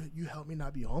like, you helped me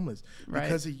not be homeless. Right.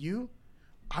 Because of you,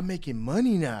 I'm making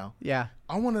money now. Yeah.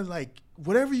 I want to, like,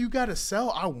 whatever you got to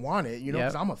sell, I want it, you know,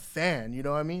 because I'm a fan, you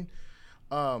know what I mean?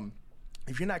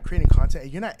 If you're not creating content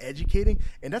and you're not educating,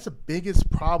 and that's the biggest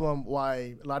problem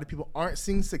why a lot of people aren't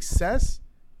seeing success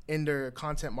in their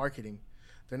content marketing.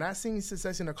 They're not seeing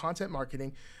success in their content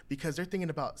marketing because they're thinking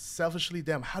about selfishly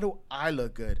them. How do I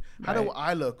look good? How do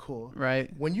I look cool?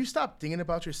 Right. When you stop thinking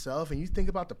about yourself and you think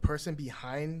about the person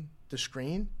behind the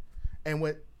screen and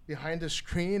what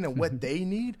they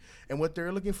need and what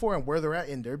they're looking for and where they're at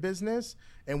in their business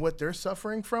and what they're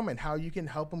suffering from and how you can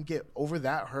help them get over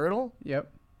that hurdle.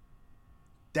 Yep.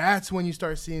 That's when you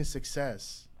start seeing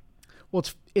success. Well,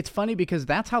 it's funny because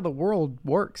that's how the world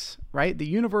works, right? The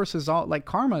universe is all, like,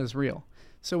 karma is real.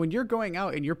 So when you're going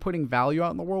out and you're putting value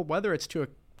out in the world, whether it's to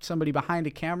somebody behind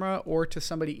a camera or to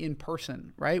somebody in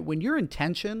person, right? When your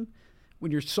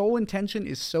sole intention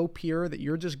is so pure that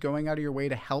you're just going out of your way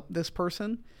to help this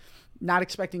person, not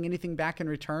expecting anything back in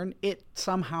return, it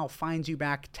somehow finds you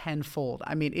back tenfold.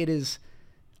 I mean, it is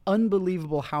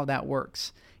unbelievable how that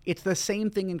works. It's the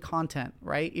same thing in content,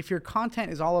 right? If your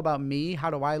content is all about me, how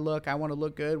do I look? I want to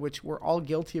look good, which we're all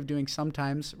guilty of doing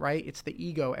sometimes, right? It's the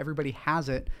ego. Everybody has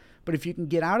it. But if you can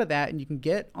get out of that and you can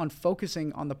get on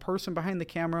focusing on the person behind the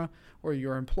camera or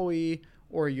your employee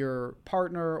or your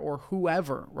partner or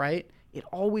whoever, right? It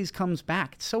always comes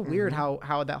back. It's so weird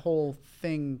how that whole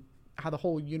thing, how the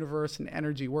whole universe and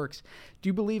energy works. Do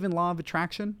you believe in law of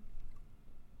attraction?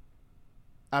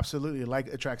 Absolutely.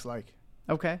 Like attracts like.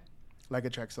 Okay. Like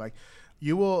attracts like.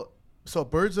 You will. So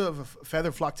birds of a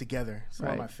feather flock together. It's one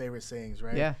of Right. my favorite sayings,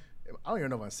 right? Yeah. I don't even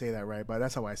know if I say that right, but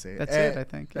that's how I say it. That's it, I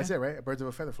think. That's Yeah. it, right? Birds of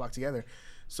a feather flock together.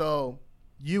 So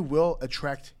you will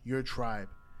attract your tribe.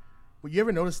 But you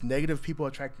ever notice negative people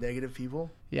attract negative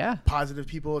people? Yeah. Positive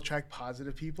people attract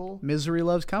positive people. Misery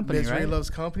loves company, Misery right? loves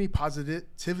company.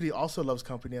 Positivity also loves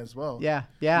company as well. Yeah.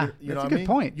 Yeah. You know That's what a I good mean?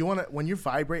 point. You want to, when you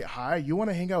vibrate high, you want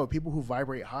to hang out with people who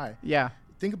vibrate high. Yeah.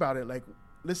 Think about it. Like,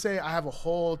 let's say I have a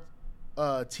whole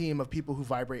team of people who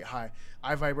vibrate high.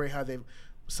 I vibrate high.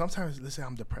 Sometimes, let's say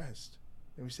I'm depressed.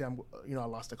 And we say I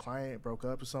lost a client, broke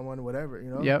up with someone, whatever,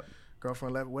 Yep.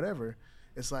 girlfriend left, whatever.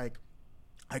 It's like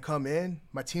I come in,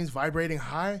 my team's vibrating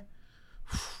high.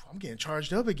 I'm getting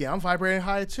charged up again. I'm vibrating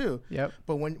high too. Yep.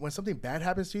 But when something bad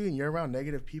happens to you and you're around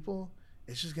negative people,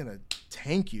 it's just gonna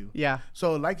tank you. Yeah.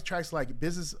 So like attracts like.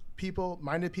 Business people,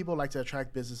 minded people like to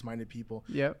attract business minded people.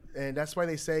 Yep. And that's why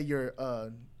they say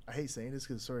I hate saying this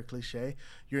because it's sort of cliche.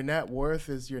 Your net worth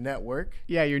is your network.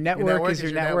 Yeah, your network is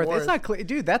your net worth. It's not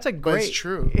dude, that's a great. But it's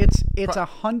true. It's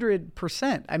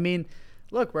 100%. I mean,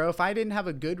 look, bro, if I didn't have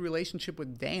a good relationship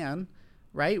with Dan,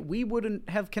 right, we wouldn't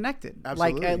have connected.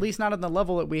 Absolutely. Like, at least not on the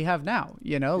level that we have now.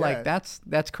 Yeah. Like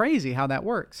that's crazy how that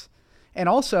works. And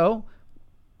also,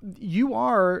 you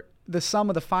are the sum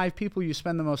of the 5 people you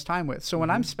spend the most time with. So when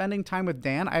I'm spending time with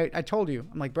Dan, I told you,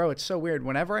 I'm like, bro, it's so weird.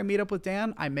 Whenever I meet up with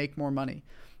Dan, I make more money.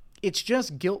 It's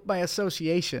just guilt by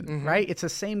association, right? It's the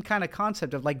same kind of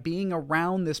concept of like being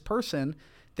around this person.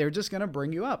 They're just going to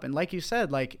bring you up. And like you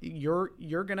said, like you're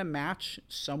going to match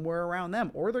somewhere around them,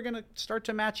 or they're going to start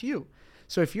to match you.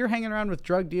 So if you're hanging around with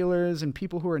drug dealers and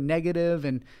people who are negative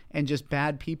and just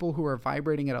bad people who are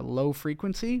vibrating at a low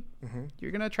frequency,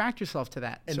 you're going to attract yourself to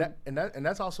that. And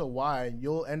that's also why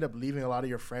you'll end up leaving a lot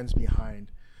of your friends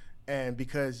behind. And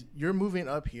because you're moving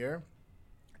up here,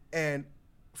 and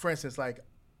for instance, like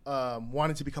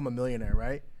wanting to become a millionaire,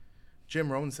 right?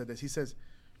 Jim Rohn said this. He says,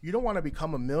 you don't want to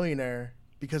become a millionaire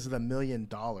because of the $1 million,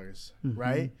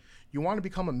 right? You want to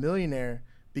become a millionaire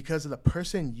because of the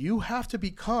person you have to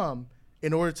become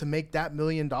in order to make that $1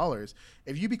 million.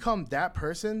 If you become that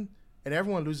person, and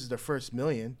everyone loses their first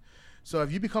million, so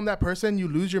if you become that person, you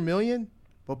lose your million.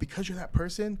 But because you're that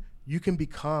person, you can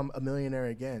become a millionaire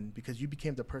again because you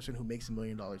became the person who makes $1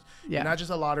 million. Yeah. You're not just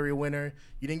a lottery winner.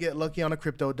 You didn't get lucky on a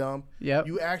crypto dump. Yep.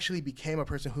 You actually became a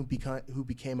person who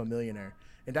became a millionaire.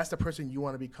 And that's the person you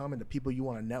want to become and the people you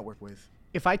want to network with.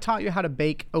 If I taught you how to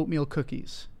bake oatmeal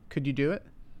cookies, could you do it?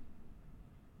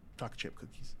 Chocolate chip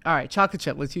cookies. All right, chocolate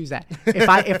chip. Let's use that.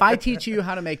 If I teach you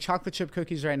how to make chocolate chip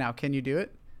cookies right now, can you do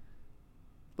it?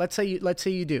 Let's say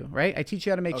you do, right? I teach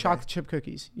you how to make chocolate chip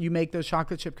cookies. You make those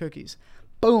chocolate chip cookies.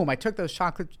 Boom, I took those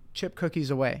chocolate chip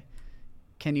cookies away.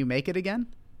 Can you make it again?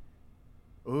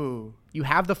 Ooh. You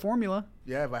have the formula.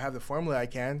 Yeah, if I have the formula, I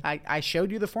can. I showed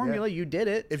you the formula. Yeah. You did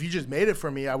it. If you just made it for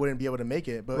me, I wouldn't be able to make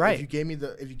it. But right. if you gave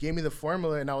me the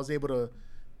formula and I was able to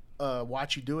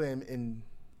watch you do it and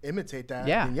imitate that,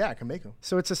 then I can make them.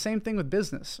 So it's the same thing with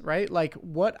business, right? Like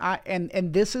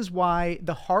and this is why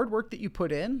the hard work that you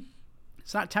put in,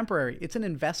 it's not temporary. It's an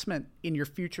investment in your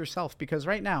future self, because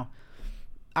right now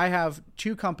I have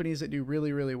 2 companies that do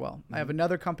really, really well. Mm-hmm. I have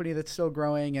another company that's still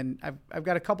growing, and I've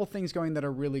got a couple things going that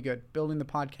are really good. Building the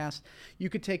podcast. You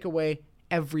could take away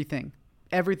everything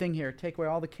here. Take away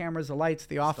all the cameras, the lights,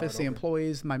 the office, the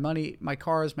employees, my money, my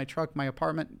cars, my truck, my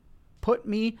apartment. Put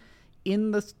me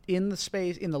in the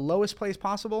space, in the lowest place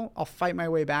possible. I'll fight my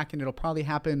way back, and it'll probably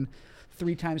happen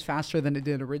 3 times faster than it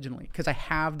did originally, because I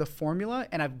have the formula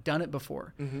and I've done it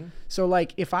before. Mm-hmm. So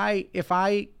like if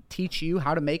I teach you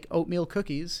how to make oatmeal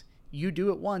cookies, you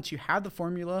do it once, you have the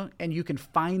formula, and you can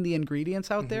find the ingredients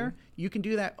out there. You can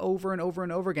do that over and over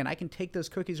and over again. I can take those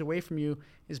cookies away from you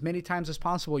as many times as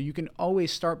possible. You can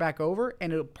always start back over,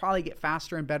 and it'll probably get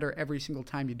faster and better every single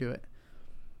time you do it.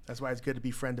 That's why it's good to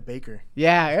be friend to baker.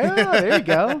 Yeah, there you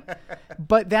go.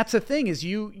 But that's the thing is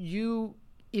you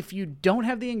if you don't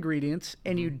have the ingredients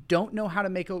and you don't know how to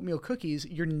make oatmeal cookies,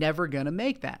 you're never going to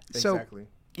make that. Exactly. So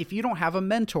if you don't have a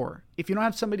mentor, if you don't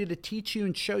have somebody to teach you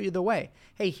and show you the way,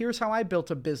 hey, here's how I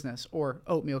built a business or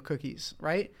oatmeal cookies,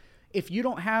 right? If you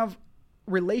don't have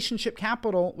relationship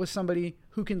capital with somebody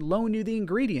who can loan you the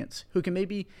ingredients, who can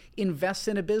maybe invest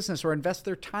in a business or invest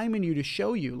their time in you to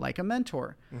show you, like a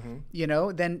mentor,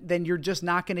 then you're just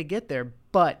not going to get there.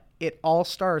 But it all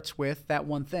starts with that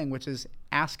one thing, which is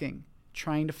asking,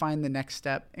 trying to find the next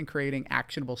step and creating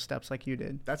actionable steps like you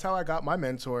did. That's how I got my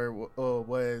mentor.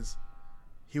 Was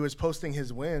he was posting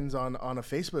his wins on a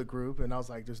Facebook group, and I was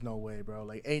like, there's no way, bro.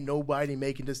 Like, ain't nobody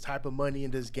making this type of money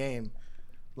in this game.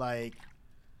 Like,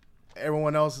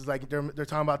 everyone else is like, they're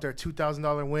talking about their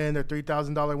 $2,000 win, their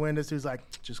 $3,000 win. This dude's like,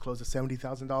 just closed a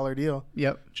 $70,000 deal.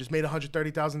 Yep. Just made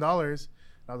 $130,000. And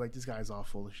I was like, this guy's all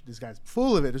foolish. This guy's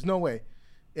full of it. There's no way.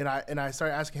 And I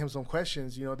started asking him some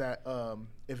questions, that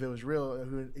if it was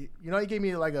real, he gave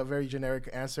me like a very generic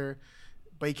answer,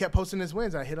 but he kept posting his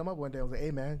wins. And I hit him up one day. I was like,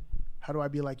 hey, man, how do I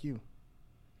be like you?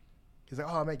 He's like,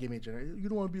 oh, man, give me a generic. You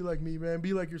don't want to be like me, man.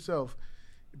 Be like yourself.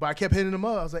 But I kept hitting him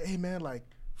up. I was like, hey, man, like,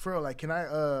 for real, like,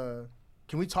 can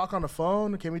we talk on the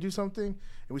phone? Can we do something? And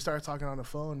we started talking on the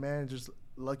phone, man. Just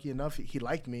lucky enough, he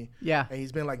liked me. Yeah. And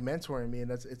he's been like mentoring me,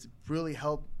 and it's really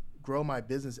helped grow my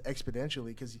business exponentially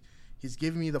because he's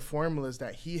giving me the formulas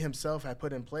that he himself had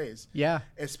put in place. Yeah.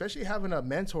 Especially having a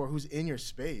mentor who's in your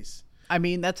space. I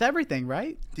mean, that's everything,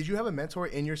 right? Did you have a mentor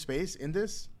in your space in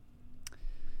this?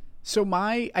 So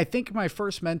I think my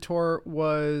first mentor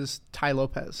was Ty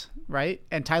Lopez, right?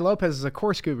 And Ty Lopez is a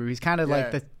course guru. He's kind of like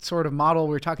the sort of model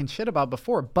we were talking shit about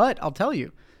before. But I'll tell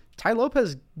you, Ty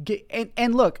Lopez,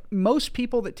 and look, most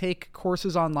people that take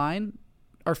courses online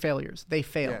are failures. They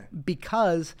fail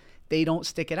because they don't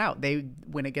stick it out.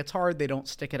 When it gets hard, they don't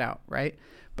stick it out, right?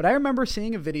 But I remember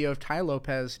seeing a video of Ty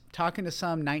Lopez talking to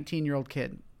some 19-year-old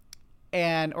kid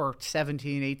or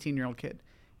 17, 18-year-old kid.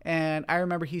 And I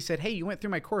remember he said, hey, you went through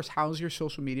my course. How's your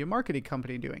social media marketing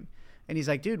company doing? And he's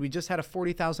like, dude, we just had a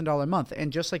 $40,000 month.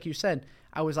 And just like you said,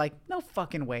 I was like, no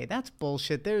fucking way. That's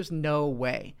bullshit. There's no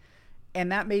way.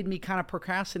 And that made me kind of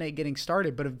procrastinate getting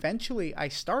started. But eventually I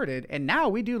started, and now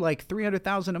we do like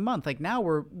 $300,000 a month. Like now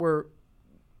we're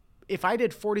if I did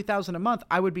 $40,000 a month,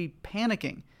 I would be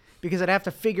panicking because I'd have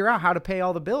to figure out how to pay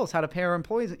all the bills, how to pay our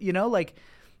employees,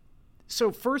 So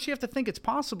first you have to think it's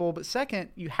possible, but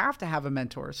second, you have to have a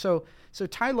mentor. So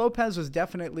Ty Lopez was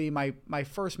definitely my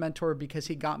first mentor because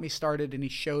he got me started and he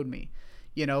showed me,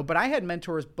 but I had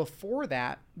mentors before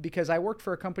that because I worked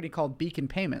for a company called Beacon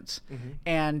Payments. Mm-hmm.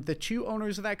 And the 2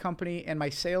 owners of that company and my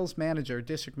sales manager,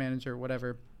 district manager,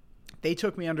 whatever, they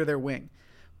took me under their wing.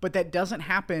 But that doesn't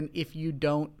happen if you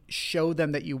don't show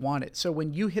them that you want it. So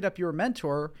when you hit up your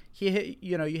mentor, you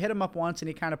hit him up once and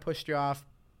he kind of pushed you off.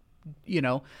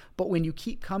 But when you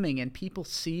keep coming and people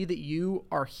see that you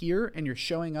are here and you're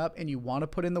showing up and you want to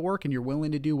put in the work and you're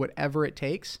willing to do whatever it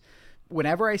takes,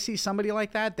 whenever I see somebody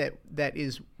like that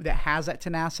has that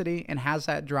tenacity and has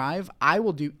that drive, I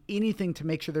will do anything to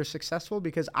make sure they're successful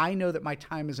because I know that my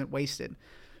time isn't wasted.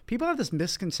 People have this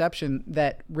misconception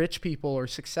that rich people or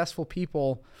successful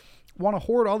people want to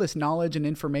hoard all this knowledge and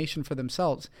information for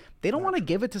themselves. They don't want to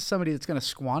give it to somebody that's going to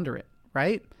squander it,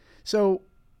 right? So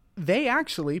they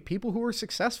actually, people who are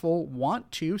successful,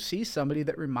 want to see somebody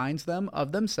that reminds them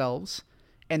of themselves.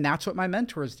 And that's what my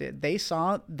mentors did. They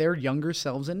saw their younger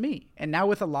selves in me. And now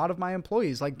with a lot of my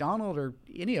employees, like Donald or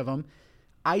any of them,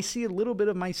 I see a little bit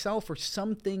of myself or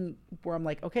something where I'm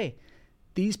like, okay,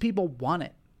 these people want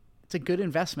it. It's a good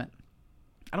investment.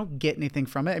 I don't get anything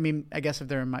from it. I mean, I guess if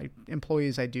they're my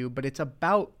employees, I do. But it's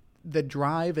about the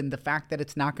drive and the fact that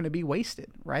it's not going to be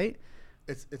wasted, right?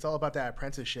 It's all about that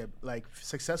apprenticeship. Like,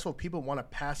 successful people want to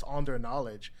pass on their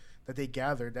knowledge that they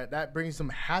gathered. That brings them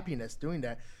happiness doing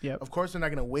that. Yep. Of course, they're not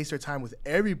going to waste their time with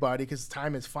everybody because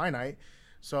time is finite.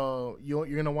 So you're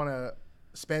going to want to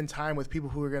spend time with people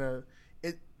who are going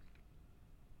to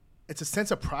 – it's a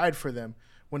sense of pride for them.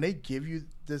 When they give you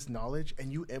this knowledge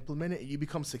and you implement it and you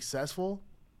become successful,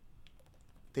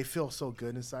 they feel so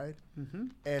good inside. Mm-hmm.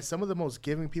 And some of the most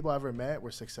giving people I ever met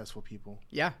were successful people.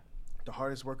 Yeah. The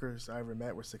hardest workers I ever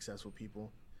met were successful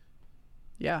people.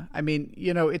 Yeah. I mean,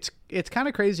 it's kind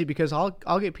of crazy because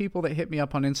I'll get people that hit me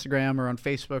up on Instagram or on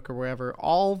Facebook or wherever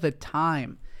all the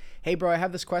time. Hey, bro, I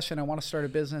have this question. I want to start a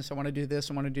business. I want to do this.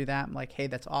 I want to do that. I'm like, hey,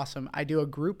 that's awesome. I do a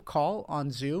group call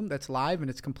on Zoom that's live and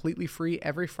it's completely free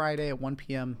every Friday at 1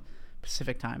 p.m.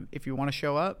 Pacific time. If you want to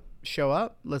show up.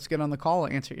 Let's get on the call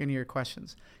and answer any of your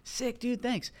questions. Sick, dude.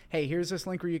 Thanks. Hey, here's this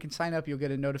link where you can sign up. You'll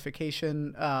get a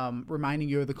notification reminding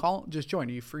you of the call. Just join.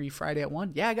 Are you free Friday at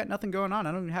 1? Yeah, I got nothing going on.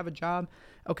 I don't even have a job.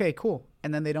 Okay, cool.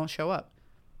 And then they don't show up.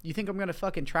 You think I'm going to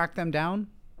fucking track them down?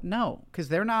 No, because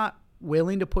they're not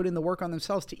willing to put in the work on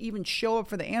themselves to even show up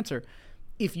for the answer.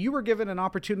 If you were given an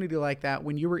opportunity like that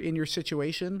when you were in your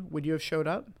situation, would you have showed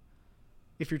up?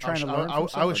 If you're trying to learn from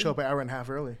somebody? I would show up an hour and a half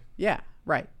early. Yeah,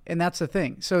 right. And that's the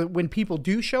thing. So when people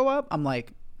do show up, I'm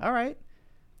like, all right,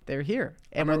 they're here.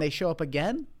 And when they show up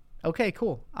again, okay,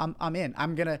 cool. I'm in.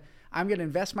 I'm gonna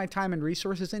invest my time and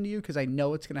resources into you because I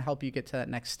know it's gonna help you get to that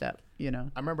next step. I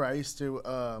remember I used to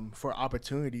for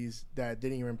opportunities that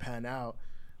didn't even pan out,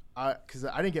 because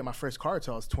I didn't get my first car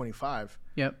until I was 25.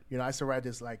 Yep. I used to ride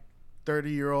this like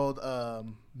 30-year-old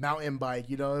mountain bike.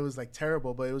 It was like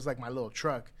terrible, but it was like my little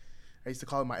truck. I used to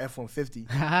call it my F-150.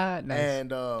 Nice.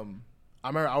 And I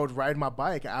remember I would ride my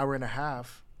bike an hour and a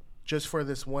half just for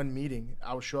this one meeting.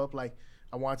 I would show up like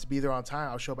I wanted to be there on time.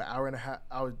 I would show up an hour and a half.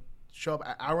 I would show up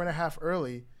an hour and a half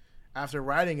early after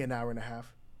riding an hour and a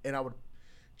half, and I would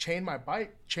chain my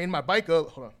bike up.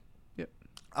 Hold on. Yep.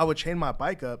 I would chain my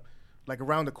bike up like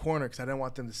around the corner because I didn't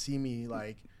want them to see me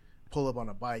like pull up on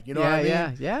a bike. You know what I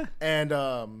mean? Yeah.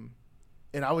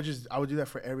 And I would do that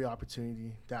for every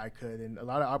opportunity that I could. And a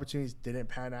lot of opportunities didn't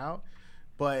pan out,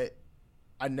 but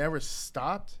I never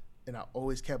stopped, and I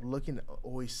always kept looking,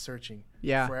 always searching.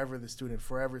 Yeah. Forever the student,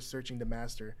 forever searching the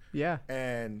master. Yeah.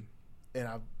 And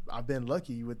I've been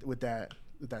lucky with that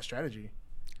strategy.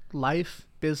 Life,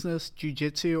 business,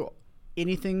 jiu-jitsu,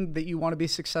 anything that you want to be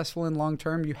successful in long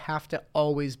term, you have to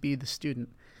always be the student.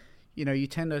 You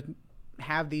tend to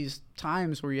have these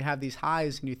times where you have these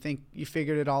highs and you think you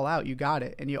figured it all out, you got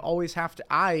it, and I always have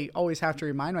to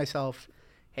remind myself,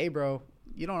 hey bro,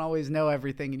 you don't always know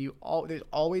everything, and there's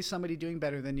always somebody doing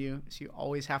better than you, so you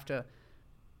always have to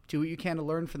do what you can to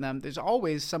learn from them. There's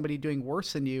always somebody doing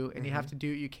worse than you, and mm-hmm. you have to do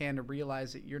what you can to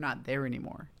realize that you're not there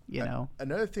anymore.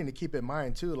 Another thing to keep in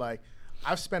mind too, like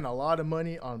I've spent a lot of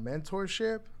money on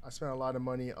mentorship. I spent a lot of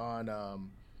money on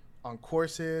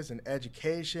courses and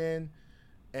education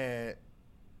and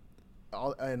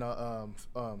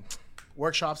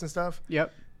workshops and stuff.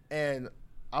 Yep. And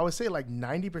I would say like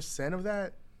 90% of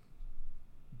that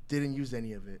didn't use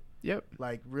any of it. Yep.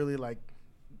 Like really like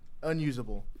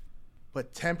unusable.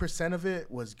 But 10% of it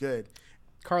was good.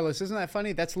 Carlos, isn't that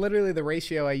funny? That's literally the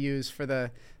ratio I use for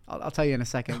the I'll tell you in a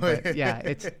second. But yeah,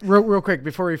 it's real quick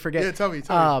before we forget. Yeah, tell me.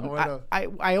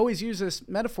 I always use this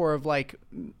metaphor of like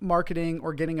marketing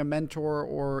or getting a mentor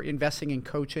or investing in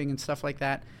coaching and stuff like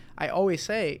that. I always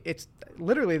say it's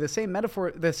literally the same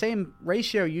metaphor, the same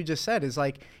ratio you just said is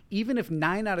like, even if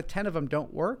 9 out of 10 of them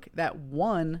don't work, that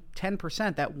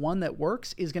 10%, that one that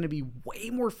works is going to be way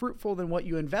more fruitful than what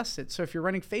you invested. So if you're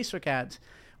running Facebook ads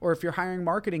or if you're hiring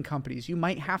marketing companies, you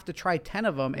might have to try 10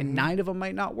 of them and mm-hmm. 9 of them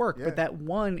might not work. Yeah. But that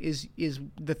one is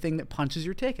the thing that punches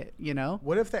your ticket,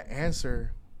 What if the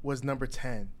answer was number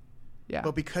 10? Yeah.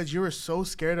 But because you were so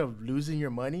scared of losing your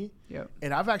money, yep.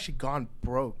 and I've actually gone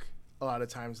broke a lot of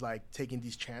times, like taking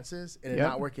these chances and it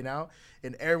not working out,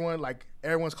 and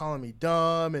everyone's calling me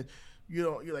dumb, and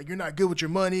you're like, you're not good with your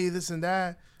money, this and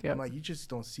that. I'm like, you just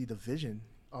don't see the vision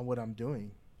on what I'm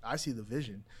doing. I see the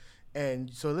vision.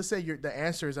 And so let's say the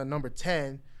answer is on number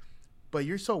 10, but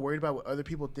you're so worried about what other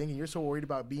people think, and you're so worried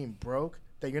about being broke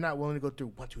that you're not willing to go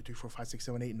through 1, 2, 3, 4, 5, 6,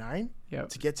 7, 8, 9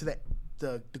 to get to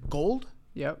the gold.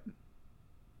 Yep.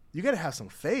 You got to have some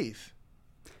faith.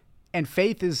 And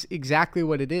faith is exactly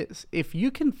what it is. If you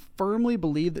can firmly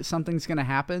believe that something's going to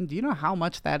happen, do you know how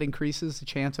much that increases the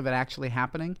chance of it actually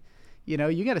happening? You know,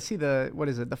 you got to see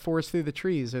the forest through the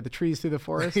trees, or the trees through the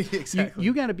forest. Exactly.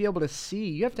 You got to be able to see.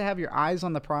 You have to have your eyes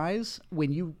on the prize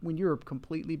when you're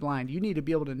completely blind. You need to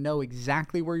be able to know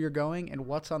exactly where you're going and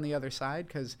what's on the other side,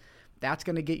 because that's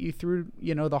going to get you through,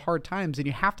 the hard times. And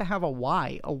you have to have a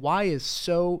why. A why is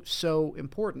so, so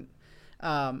important.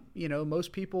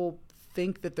 Most people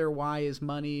think that their why is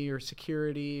money or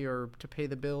security or to pay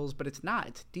the bills, but it's not.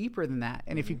 It's deeper than that.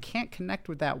 And if you can't connect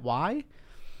with that why,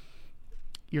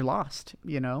 you're lost,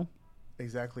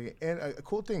 Exactly. And a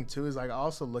cool thing too is, like, I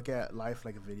also look at life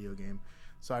like a video game.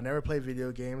 So I never play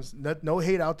video games. No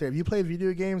hate out there. If you play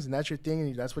video games and that's your thing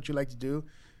and that's what you like to do,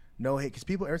 no hate. Because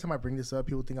people, every time I bring this up,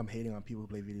 people think I'm hating on people who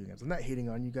play video games. I'm not hating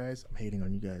on you guys. I'm hating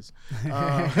on you guys.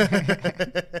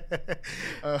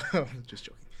 Just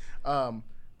joking.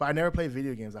 But I never play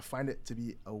video games. I find it to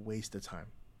be a waste of time.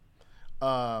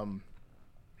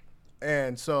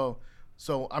 And so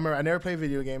I remember I never played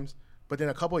video games. But then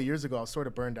a couple of years ago, I was sort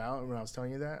of burned out. When I was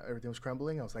telling you that everything was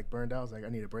crumbling, I was like burned out. I was like, I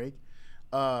need a break.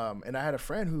 And I had a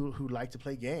friend who liked to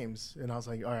play games, and I was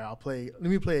like, all right, let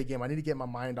me play a game. I need to get my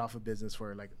mind off of business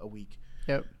for like a week.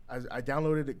 Yep. I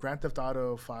downloaded Grand Theft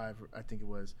Auto 5, I think it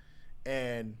was,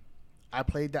 and I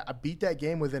played that. I beat that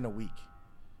game within a week.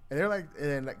 And they're like,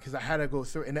 because I had to go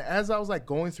through, and as I was like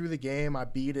going through the game, I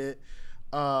beat it,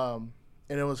 and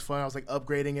it was fun. I was like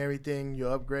upgrading everything. You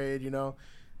upgrade,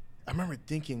 I remember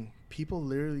thinking, people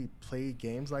literally play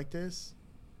games like this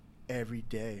every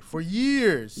day for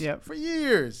years. Yep. For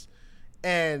years.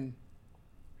 And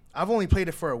I've only played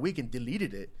it for a week and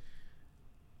deleted it.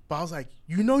 But I was like,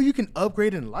 you can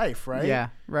upgrade in life, right? Yeah,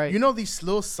 right. These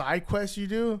little side quests you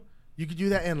do? You could do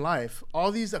that in life.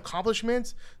 All these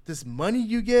accomplishments, this money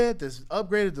you get, this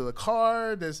upgrade to the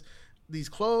car, these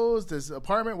clothes, this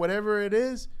apartment, whatever it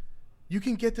is, you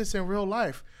can get this in real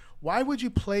life. Why would you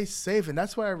play safe? And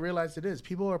that's what I realized it is.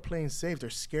 People are playing safe.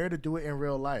 They're scared to do it in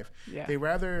real life. Yeah. They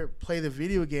rather play the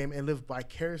video game and live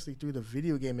vicariously through the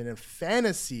video game. And in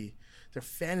fantasy, they're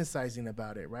fantasizing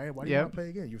about it, right? Why do you not play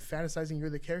again? You're fantasizing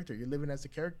you're the character. You're living as the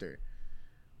character.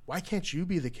 Why can't you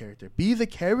be the character? Be the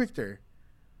character.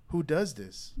 Who does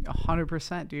this?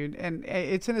 100%, dude. And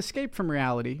it's an escape from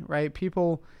reality, right?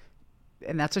 People,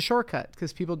 and that's a shortcut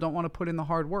because people don't want to put in the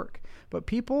hard work. But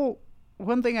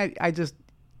one thing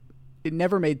it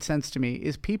never made sense to me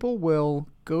is people will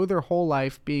go their whole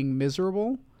life being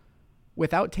miserable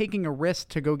without taking a risk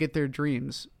to go get their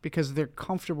dreams because they're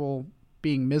comfortable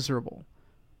being miserable.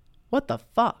 What the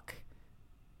fuck?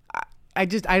 I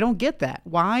don't get that.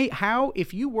 Why? How?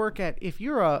 If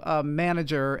you're a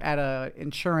manager at a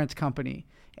insurance company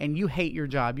and you hate your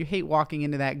job, you hate walking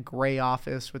into that gray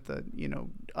office with the,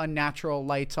 unnatural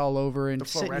lights all over and the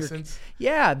fluorescence.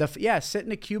 Sit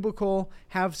in a cubicle,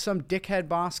 have some dickhead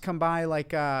boss come by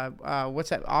like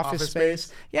what's that, office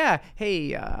space? Yeah.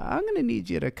 Hey, I'm going to need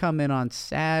you to come in on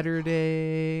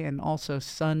Saturday and also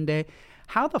Sunday.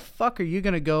 How the fuck are you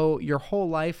going to go your whole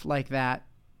life like that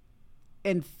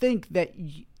and think that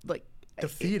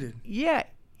defeated?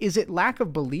 Is it lack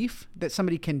of belief that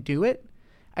somebody can do it?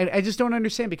 I just don't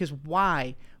understand, because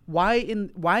why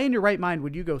in your right mind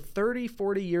would you go 30,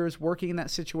 40 years working in that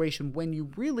situation when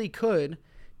you really could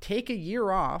take a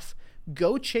year off,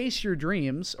 go chase your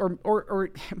dreams, or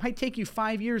it might take you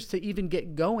 5 years to even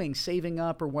get going, saving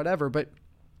up or whatever, but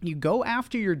you go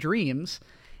after your dreams,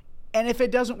 and if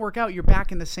it doesn't work out, you're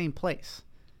back in the same place.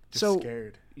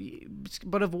 Scared.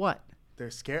 But of what? They're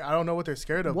scared. I don't know what they're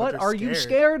scared of. What are you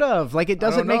scared of? Like, it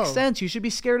doesn't make sense. You should be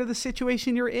scared of the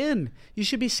situation you're in. You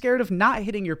should be scared of not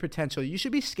hitting your potential. You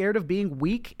should be scared of being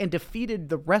weak and defeated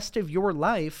the rest of your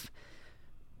life.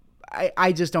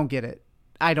 I just don't get it.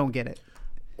 I don't get it.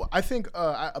 Well, I think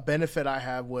a benefit I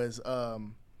have was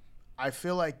I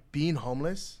feel like being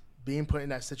homeless, being put in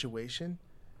that situation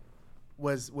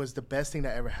was the best thing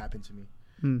that ever happened to me.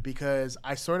 Because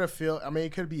I sort of feel, I mean,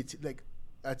 it could be like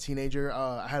a teenager.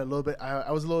 I had a little bit,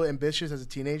 I was a little ambitious as a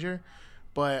teenager,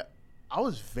 but I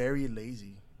was very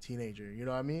lazy teenager. You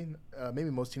know what I mean?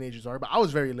 Maybe most teenagers are, but I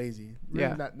was very lazy.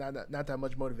 Really not that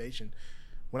much motivation.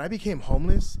 When I became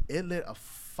homeless, it lit a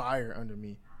fire under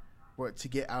me to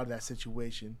get out of that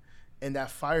situation. And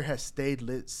that fire has stayed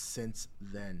lit since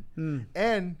then. Mm.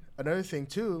 And another thing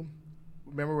too,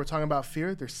 remember we're talking about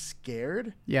fear? They're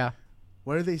scared. Yeah.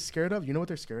 What are they scared of? You know what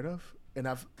they're scared of? And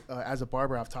I've, as a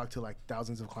barber, I've talked to like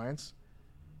thousands of clients.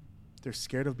 They're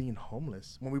scared of being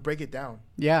homeless. When we break it down.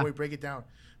 Yeah. When we break it down.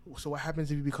 So what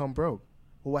happens if you become broke?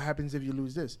 Well, what happens if you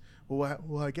lose this? Well,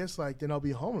 I guess like then I'll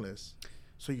be homeless.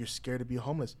 So you're scared to be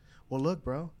homeless. Well, look,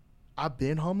 bro, I've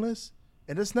been homeless.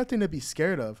 And there's nothing to be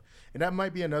scared of. And that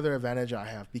might be another advantage I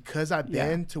have. Because I've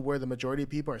been to where the majority of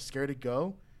people are scared to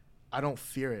go, I don't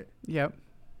fear it. Yep.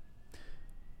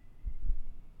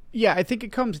 Yeah, I think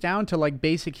it comes down to like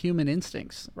basic human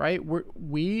instincts, right?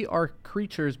 We are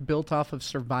creatures built off of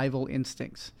survival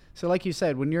instincts. So like you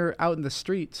said, when you're out in the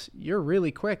streets, you're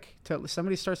really quick to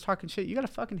somebody starts talking shit, you got to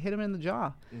fucking hit them in the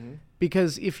jaw. Mm-hmm.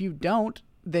 Because if you don't,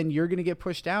 then you're going to get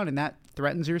pushed down and that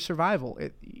threatens your survival.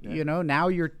 You know, now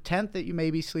your tent that you may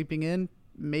be sleeping in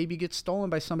maybe gets stolen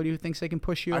by somebody who thinks they can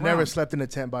push you around. I never slept in a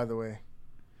tent, by the way.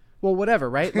 Well, whatever,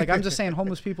 right? Like I'm just saying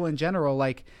homeless people in general,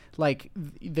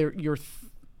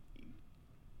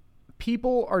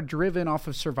 people are driven off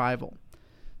of survival.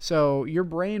 So your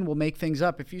brain will make things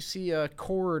up. If you see a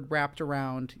cord wrapped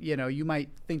around, you know, you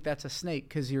might think that's a snake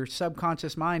because your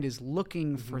subconscious mind is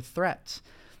looking for threats.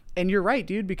 And you're right,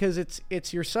 dude, because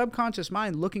it's your subconscious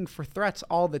mind looking for threats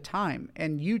all the time.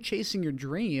 And you chasing your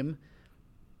dream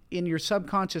in your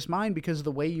subconscious mind because of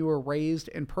the way you were raised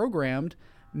and programmed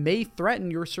may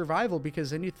threaten your survival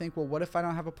because then you think, well, what if I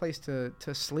don't have a place to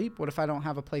sleep? What if I don't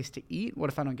have a place to eat? What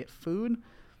if I don't get food?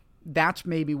 That's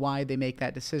maybe why they make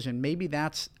that decision. Maybe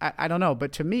that's, I don't know.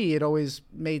 But to me, it always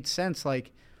made sense.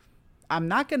 Like, I'm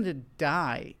not going to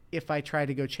die if I try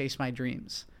to go chase my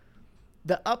dreams.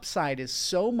 The upside is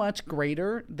so much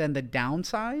greater than the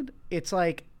downside. It's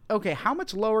like, okay, how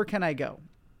much lower can I go?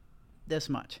 This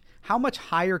much. How much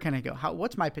higher can I go?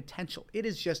 What's my potential? It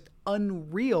is just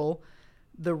unreal,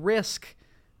 the risk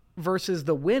versus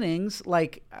the winnings.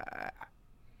 Like,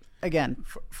 again,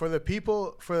 for the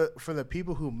people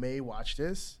who may watch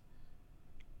this,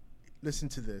 listen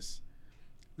to this.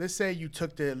 Let's say you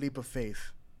took the leap of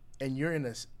faith and you're in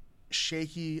a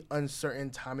shaky, uncertain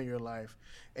time of your life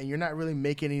and you're not really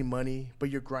making any money, but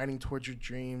you're grinding towards your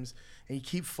dreams and you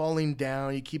keep falling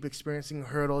down, you keep experiencing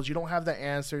hurdles, you don't have the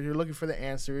answers, you're looking for the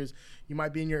answers, you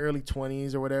might be in your early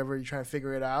 20s or whatever, you're trying to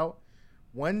figure it out.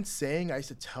 One saying I used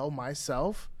to tell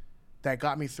myself that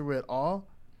got me through it all,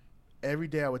 every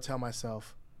day I would tell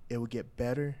myself, it would get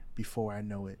better before I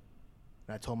know it.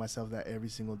 And I told myself that every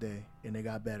single day, and it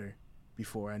got better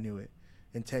before I knew it.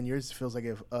 In 10 years, it feels like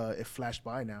it flashed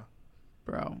by now.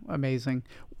 Bro, amazing.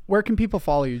 Where can people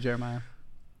follow you, Jeremiah?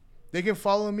 They can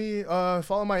follow me,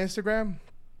 follow my Instagram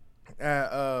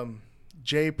at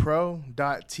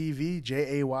jaypro.tv,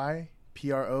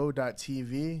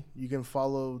 JAYPRO.tv. You can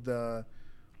follow the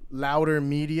Louder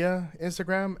Media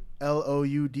Instagram,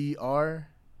 LOUDR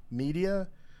Media.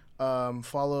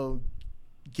 Follow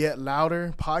Get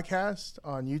Louder Podcast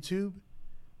on YouTube.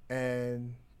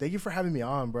 And thank you for having me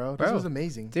on, bro. This was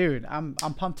amazing, dude. I'm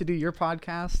pumped to do your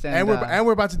podcast, and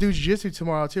we're about to do jiu-jitsu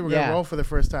tomorrow too. We're gonna roll for the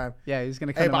first time. Yeah, he's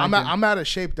gonna come. Hey, but I'm out of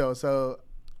shape though, so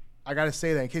I gotta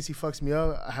say that in case he fucks me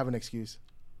up, I have an excuse.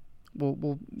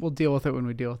 We'll deal with it when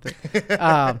we deal with it.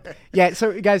 Yeah.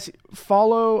 So guys,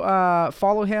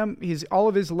 follow him. He's all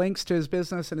of his links to his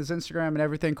business and his Instagram and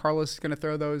everything. Carlos is gonna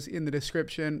throw those in the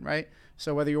description, right?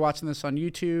 So whether you're watching this on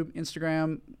YouTube,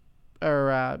 Instagram,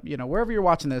 or wherever you're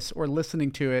watching this or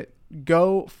listening to it,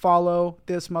 go follow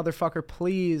this motherfucker,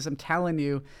 please. I'm telling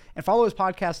you. And follow his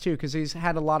podcast too, because he's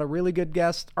had a lot of really good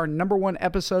guests. Our #1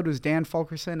 episode was Dan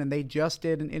Fulkerson, and they just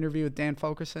did an interview with Dan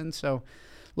Fulkerson. So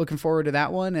looking forward to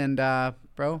that one. And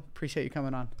bro, appreciate you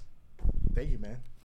coming on. Thank you, man.